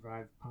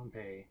survived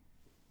Pompeii.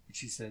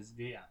 She says,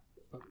 yeah,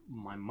 but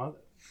my mother,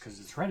 because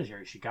it's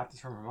hereditary, she got this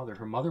from her mother.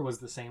 Her mother was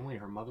the same way.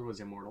 Her mother was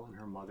immortal, and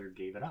her mother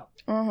gave it up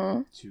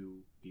Mm-hmm. to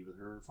be with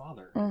her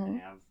father Mhm. and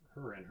have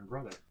her and her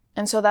brother.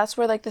 And so that's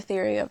where like the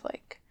theory of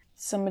like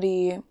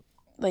somebody,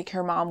 like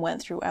her mom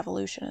went through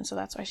evolution, and so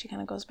that's why she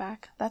kind of goes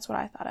back. That's what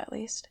I thought, at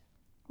least.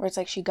 Where it's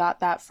like she got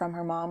that from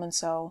her mom, and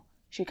so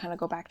she kind of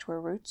go back to her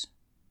roots.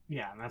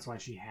 Yeah, and that's why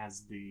she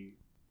has the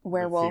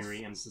Werewolf.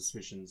 theory and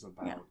suspicions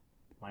about Yeah.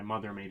 my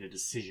mother made a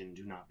decision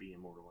to not be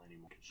immortal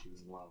anymore because she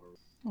was in love.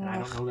 And I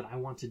don't know that I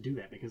want to do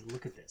that, because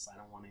look at this. I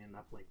don't want to end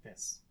up like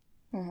this.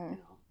 Mm-hmm. You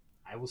know,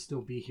 I will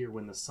still be here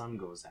when the sun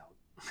goes out.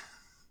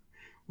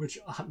 Which,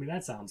 I mean,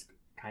 that sounds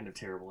kind of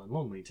terrible and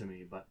lonely to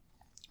me, but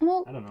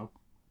Well, I don't know.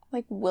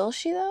 like, will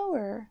she though,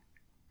 or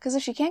because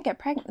if she can't get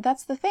pregnant,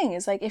 that's the thing.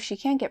 Is like if she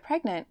can't get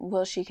pregnant,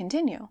 will she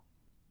continue?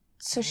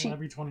 So Well, she,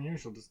 every 20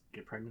 years she'll just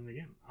get pregnant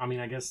again. I mean,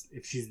 I guess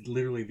if she's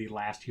literally the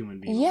last human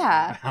being.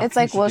 yeah, how it's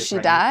can like, will get she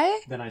pregnant? die?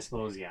 Then I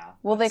suppose, yeah.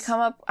 Will they That's- come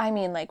up? I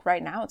mean, like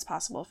right now, it's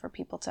possible for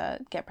people to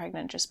get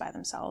pregnant just by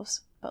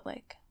themselves, but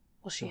like,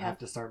 will she She'll have? have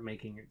to start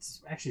making.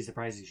 It's actually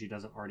surprising she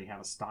doesn't already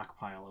have a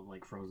stockpile of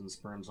like frozen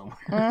sperm somewhere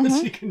Mhm,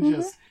 that she can mhm.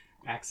 just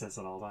access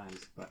at all times.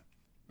 But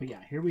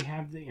yeah, here we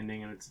have the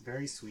ending, and it's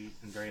very sweet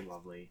and very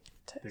lovely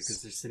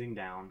because they're sitting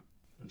down,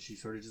 and she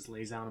sort of just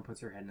lays down and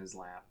puts her head in his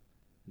lap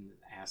and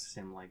asks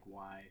him like,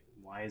 why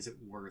is it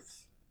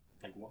worth,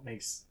 like, what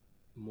makes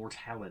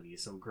mortality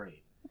so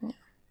great? Yeah.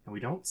 And we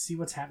don't see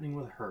what's happening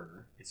with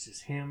her. It's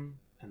just him,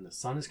 and the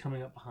sun is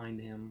coming up behind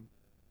him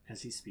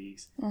as he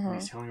speaks. And Mhm.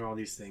 he's telling her all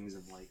these things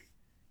of like,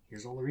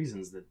 here's all the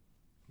reasons that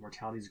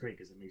mortality is great,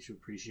 because it makes you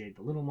appreciate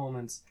the little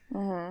moments,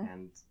 Mm-hmm.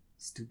 and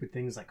stupid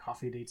things like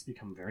coffee dates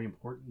become very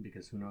important,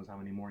 because who knows how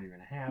many more you're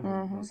going to have,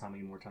 Mhm. and who knows how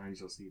many more times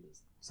you'll see the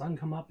sun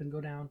come up and go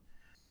down.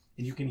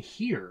 And you can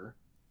hear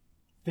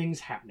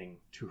things happening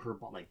to her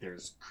body, like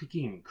there's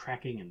creaking and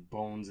cracking and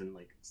bones, and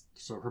like,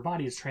 so her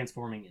body is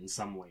transforming in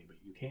some way, but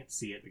you can't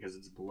see it because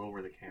it's below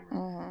where the camera is.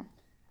 Mm-hmm.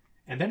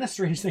 And then a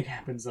strange thing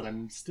happens that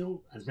I'm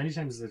still, as many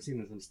times as I've seen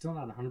this, I'm still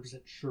not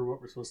 100% sure what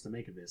we're supposed to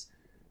make of this.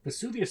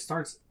 Vesuvius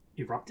starts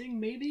erupting,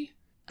 maybe?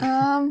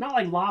 Not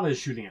like lava is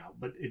shooting out,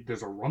 but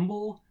there's a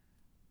rumble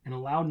and a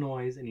loud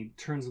noise, and he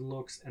turns and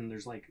looks, and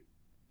there's like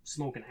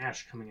smoke and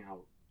ash coming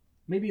out.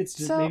 Maybe it's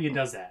just, So- maybe it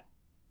does that.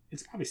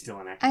 It's probably still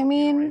an active I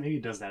mean- right? Maybe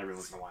it does that every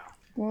once in a while.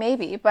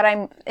 Maybe,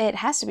 but it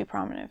has to be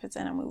prominent if it's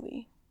in a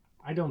movie.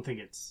 I don't think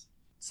it's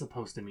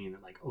supposed to mean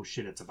that like, oh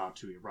shit, it's about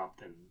to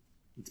erupt and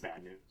it's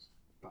bad news.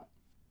 But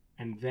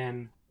and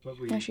then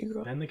Yeah, she grew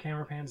up. then the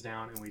camera pans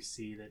down and we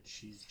see that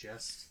she's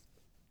just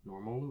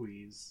normal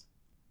Louise.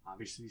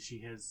 Obviously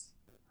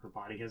her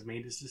body has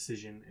made this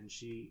decision, and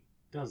she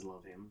does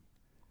love him,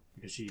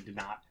 because she did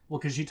not,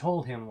 because she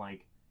told him,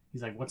 like,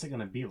 he's like, what's it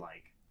gonna be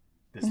like,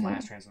 this Mhm.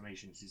 last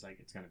transformation? She's like,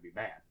 it's gonna be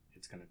bad.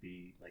 It's gonna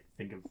be like,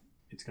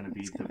 it's gonna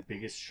be the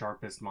biggest,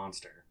 sharpest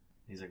monster.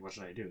 And he's like, what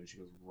should I do? And she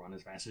goes, run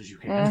as fast as you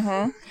can,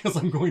 Mhm. because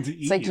I'm going to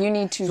eat It's like you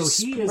need to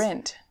So he is-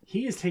 sprint.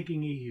 He is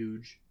taking a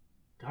huge,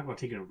 talk about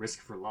taking a risk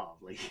for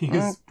love. Like, he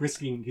is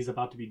risking, he's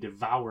about to be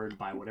devoured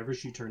by whatever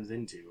she turns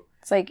into.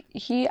 It's like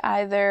he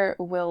either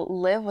will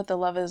live with the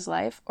love of his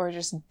life or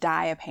just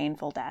die a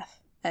painful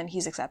death, and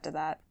he's accepted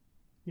that.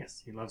 Yes,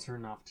 he loves her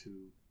enough to,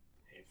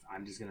 if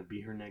I'm just going to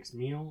be her next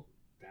meal,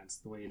 that's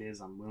the way it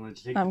is. I'm willing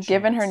to take I'm the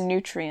giving her chance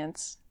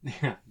nutrients.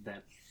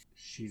 that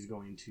she's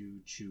going to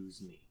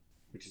choose me,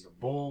 which is a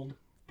bold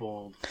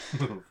move.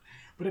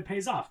 But it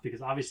pays off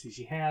because obviously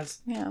she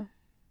has. Yeah.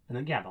 And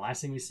then, yeah, the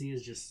last thing we see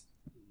is just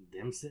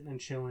them sitting and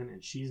chilling,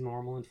 and she's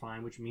normal and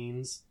fine, which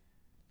means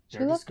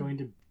they're just going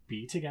to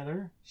be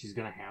together. She's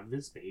going to have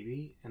this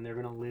baby, and they're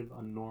going to live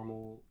a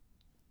normal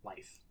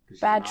life.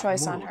 Bad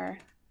choice on her.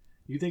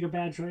 You think a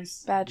bad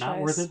choice? Bad Not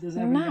choice. worth it, this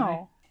Evan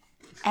No.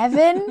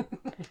 Evan,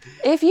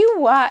 if you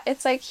watch,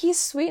 it's like, he's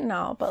sweet and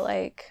all, but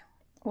like,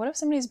 what if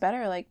somebody's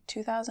better like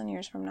 2,000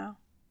 years from now?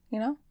 You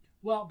know?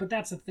 Well, but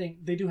that's the thing.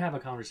 They do have a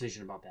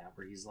conversation about that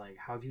where he's like,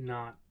 how have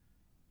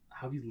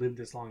you lived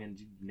this long and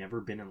you've never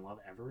been in love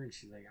ever? And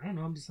she's like, I don't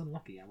know, I'm just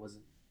unlucky. I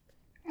wasn't.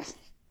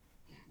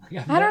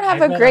 Like, I don't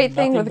have a great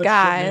thing with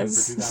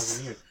guys. For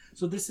 2,000 years.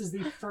 So this is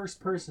the first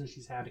person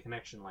she's had a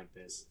connection like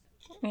this.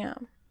 Yeah.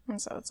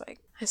 And so it's like,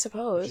 I Which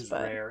suppose, is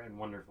but rare and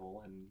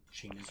wonderful and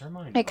changes her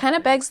mind. it about kind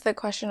of things. begs the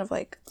question of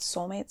like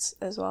soulmates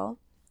as well,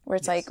 where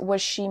it's Yes. like,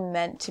 was she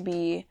meant to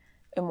be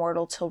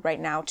immortal till right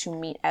now to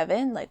meet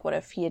Evan? Like, what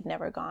if he had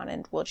never gone,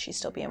 and would she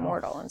still be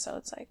immortal? And so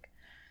it's like,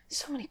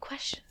 so many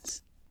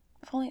questions.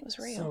 If only it was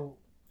real. So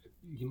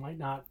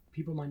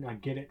people might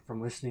not get it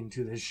from listening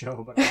to this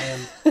show, but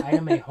I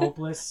am a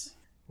hopeless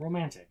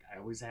romantic. I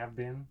always have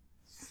been.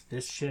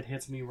 This shit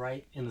hits me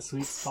right in the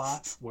sweet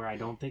spot where I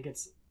don't think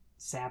it's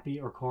sappy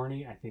or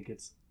corny. I think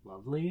it's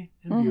lovely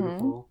and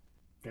beautiful.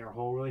 Their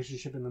whole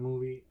relationship in the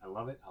movie, I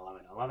love it. I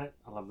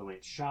love the way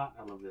it's shot.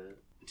 I love the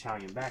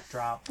Italian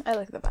backdrop. I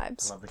like the I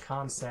vibes. love the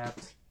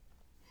concept.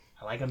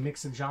 I like a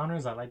mix of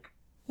genres. I like,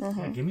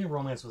 yeah, give me a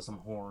romance with some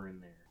horror in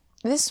there.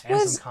 This And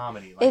was, some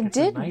comedy. Like, it it's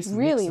a did nice mix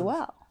really of-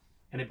 well.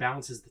 And it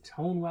balances the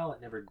tone well.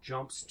 It never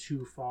jumps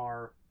too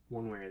far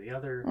one way or the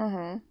other.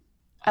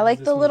 I like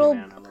love the this little,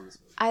 movie, man. I love this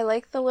movie. I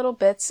like the little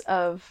bits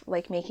of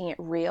like making it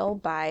real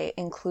by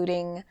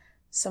including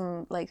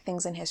some like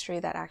things in history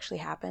that actually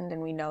happened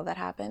and we know that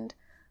happened.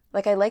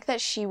 Like, I like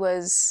that she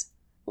was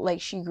like,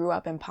 she grew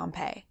up in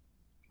Pompeii.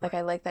 Like,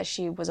 I like that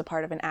she was a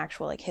part of an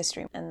actual like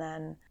history, and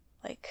then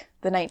like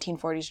the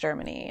 1940s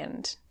Germany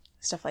and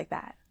stuff like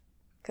that.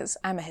 Because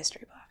I'm a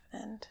history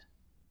buff, and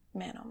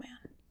man, oh man,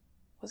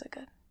 was it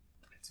good.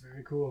 It's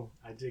very cool.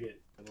 I dig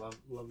it. I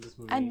love this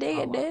movie. I dig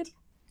a it, lot. dude.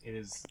 It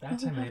is that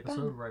time of the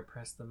episode where I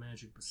press the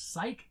magic. But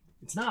psych!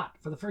 It's not.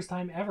 For the first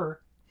time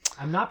ever,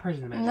 I'm not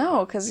pressing the magic. No,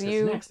 button, because because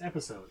you... next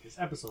episode is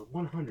episode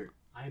 100.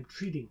 I am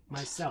treating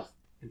myself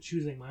and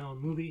choosing my own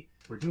movie.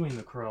 We're doing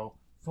The Crow,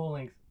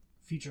 full-length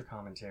feature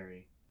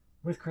commentary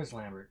with Chris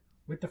Lambert,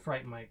 with the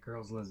Fright Mike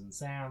girls Liz and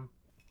Sam.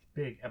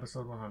 Big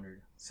episode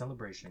 100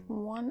 celebration.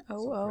 100. So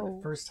for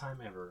the first time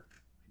ever, I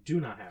do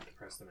not have to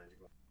press the magic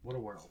button. What a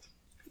world.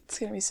 It's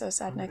going to be so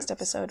sad 100 next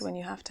episode episodes. when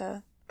you have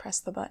to press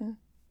the button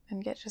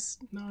and get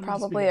just No, it'll just be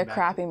probably a getting back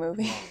crappy to-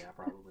 movie. Well, yeah,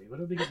 probably. But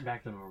it'll be getting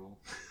back to normal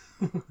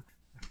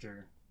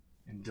after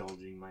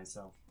indulging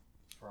myself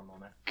for a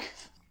moment.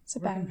 It's a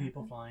Where can bad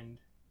people find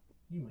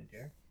you, my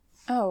dear?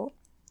 Oh,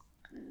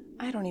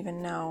 I don't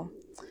even know.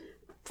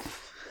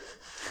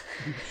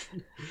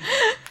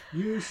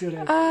 You should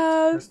have.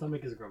 Uh, Her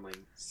stomach is grumbling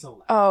so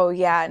loud. Oh,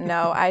 yeah,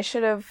 no. I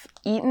should have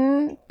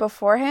eaten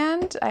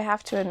beforehand, I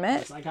have to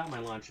admit. Yes, I got my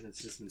lunch and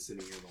it's just been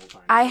sitting here the whole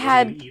time. I wasn't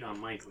had- gonna eat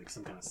on mic like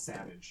some kind of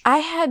savage. I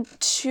had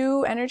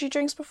 2 energy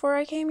drinks before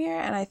I came here,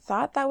 and I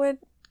thought that would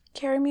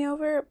carry me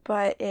over,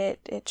 but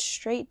it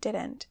straight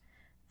didn't.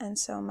 And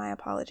so my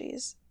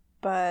apologies.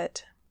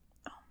 But,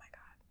 oh my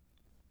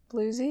god.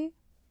 Bluesy?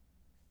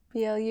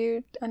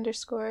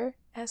 BLU_SY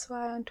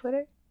on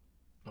Twitter.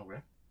 Okay.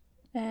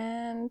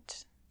 And,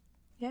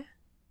 yeah.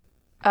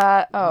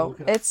 I'll look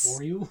it up It's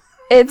for you.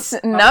 it's I'll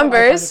find it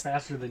numbers.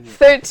 faster than you.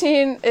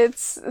 13,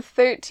 it's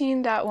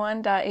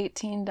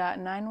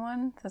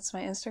 13.1.18.91. That's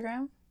my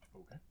Instagram.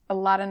 Okay. A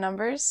lot of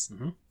numbers.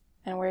 Mhm.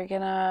 And we're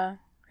gonna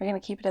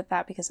keep it at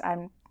that because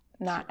I'm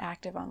not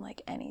active on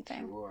like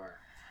anything. Sure.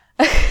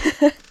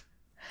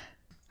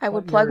 I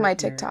would But plug you're- my you're-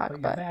 TikTok, You're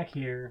but back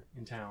here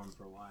in town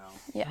for a while.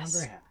 Yes. I'm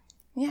very happy.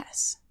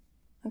 yes.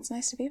 It's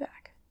nice to be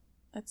back.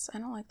 I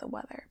don't like the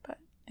weather, but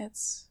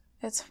it's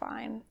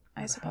fine,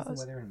 I How's the suppose.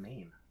 weather in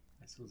Maine?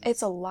 I suppose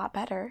It's a lot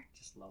better.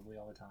 just lovely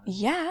all the time.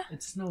 Yeah.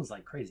 It snows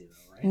like crazy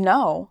though, right?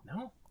 No.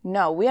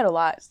 No? We had a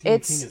lot. Stephen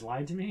It's King has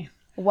lied to me?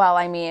 well,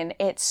 I mean,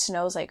 it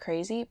snows like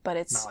crazy, but Not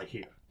it's like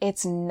here.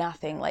 it's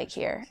nothing like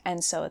here.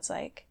 And so it's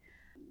like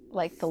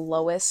the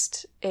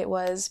lowest it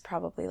was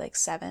probably like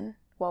 7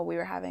 while we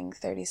were having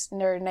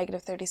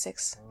negative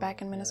 36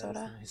 back in Okay,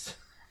 Minnesota. that's nice.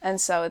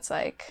 And so it's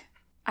like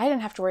I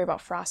didn't have to worry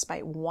about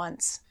frostbite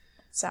once.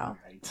 So All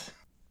right.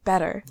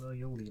 better. Well,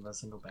 you'll leave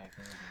us and go back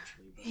there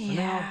eventually. But for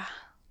Yeah. now,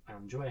 I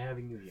enjoy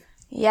having you here.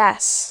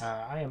 Yes.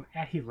 I am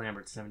at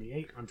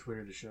HeathLambert78 on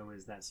Twitter. The show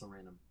is That's So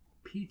Random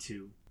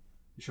P2.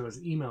 The show has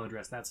an email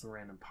address, that's so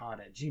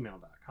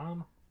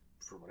randompod@gmail.com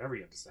for whatever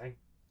you have to say.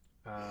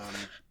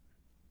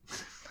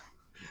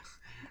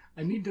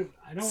 I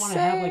don't want to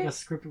have like a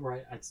script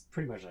where it's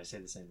pretty much I say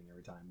the same thing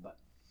every time, but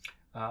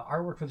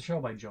artwork for the show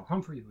by Joe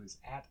Humphrey, who is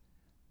at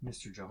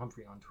Mr. Joe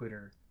Humphrey on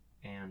Twitter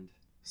and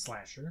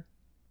Slasher.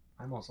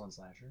 I'm also on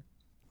Slasher.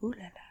 Ooh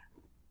la la.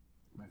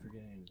 Am I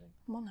forgetting anything?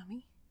 Mon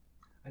ami.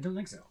 I don't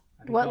think so.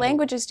 I think What that'll-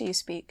 languages do you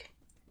speak?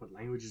 What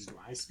languages do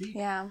I speak?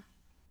 Yeah.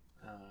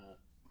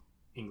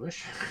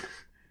 English.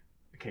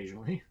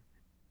 Occasionally.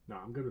 No,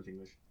 I'm good with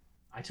English.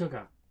 I took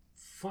a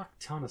fuck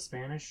ton of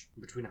Spanish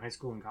between high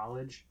school and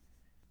college.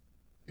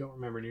 Don't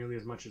remember nearly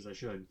as much as I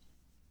should.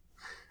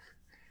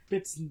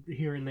 Bits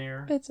here and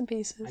there. Bits and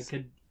pieces.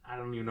 I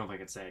don't even know if I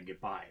could say I'd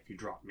get by if you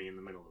dropped me in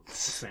the middle of a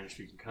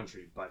Spanish-speaking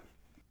country, but,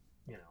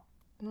 you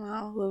know.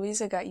 Wow,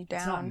 Louisa got you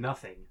It's not down.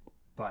 nothing,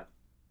 but,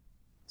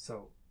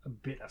 so, a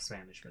bit of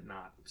Spanish, but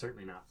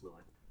certainly not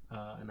fluent.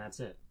 And that's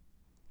it.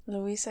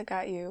 Louisa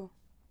got you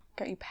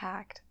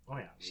packed. Oh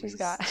yeah. She's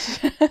got.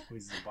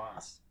 Louisa's the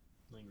boss.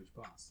 Language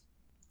boss.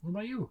 What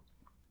about you?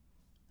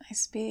 I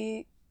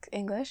speak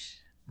English,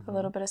 a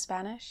little bit of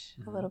Spanish,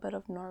 a little bit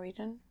of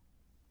Norwegian,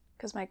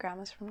 because my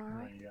grandma's from Oh,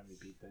 Norway. you got me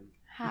beat then.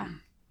 Ha,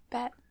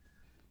 bet.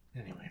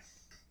 Anyway.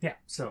 Yeah,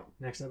 so,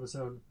 next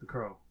episode, The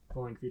Crow.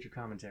 Full-length feature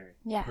commentary.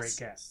 Yes. Great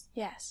guest.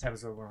 Yes.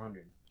 Episode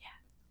 100. Yeah.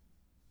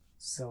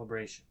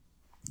 Celebration.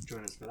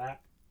 Join us for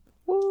that.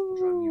 Woo.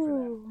 Join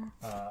you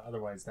for that.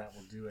 Otherwise, that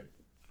will do it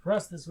for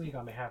us this week.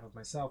 On behalf of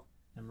myself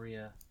and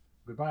Maria,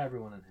 goodbye,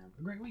 everyone, and have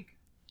a great week.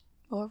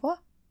 Au revoir.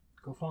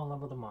 Go fall in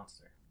love with a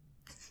monster.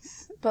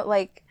 But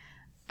like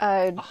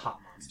A hot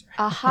monster.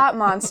 a hot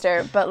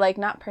monster, but like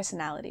not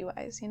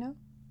personality-wise, you know?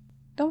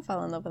 Don't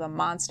fall in love with a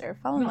monster.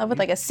 Fall in No, love with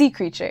you- like a sea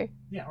creature.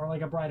 Yeah, or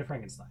like a Bride of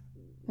Frankenstein.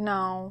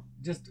 No.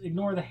 Just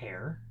ignore the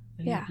hair,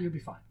 and Yeah. you'll be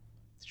fine.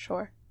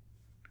 Sure.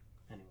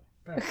 Anyway,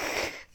 bye.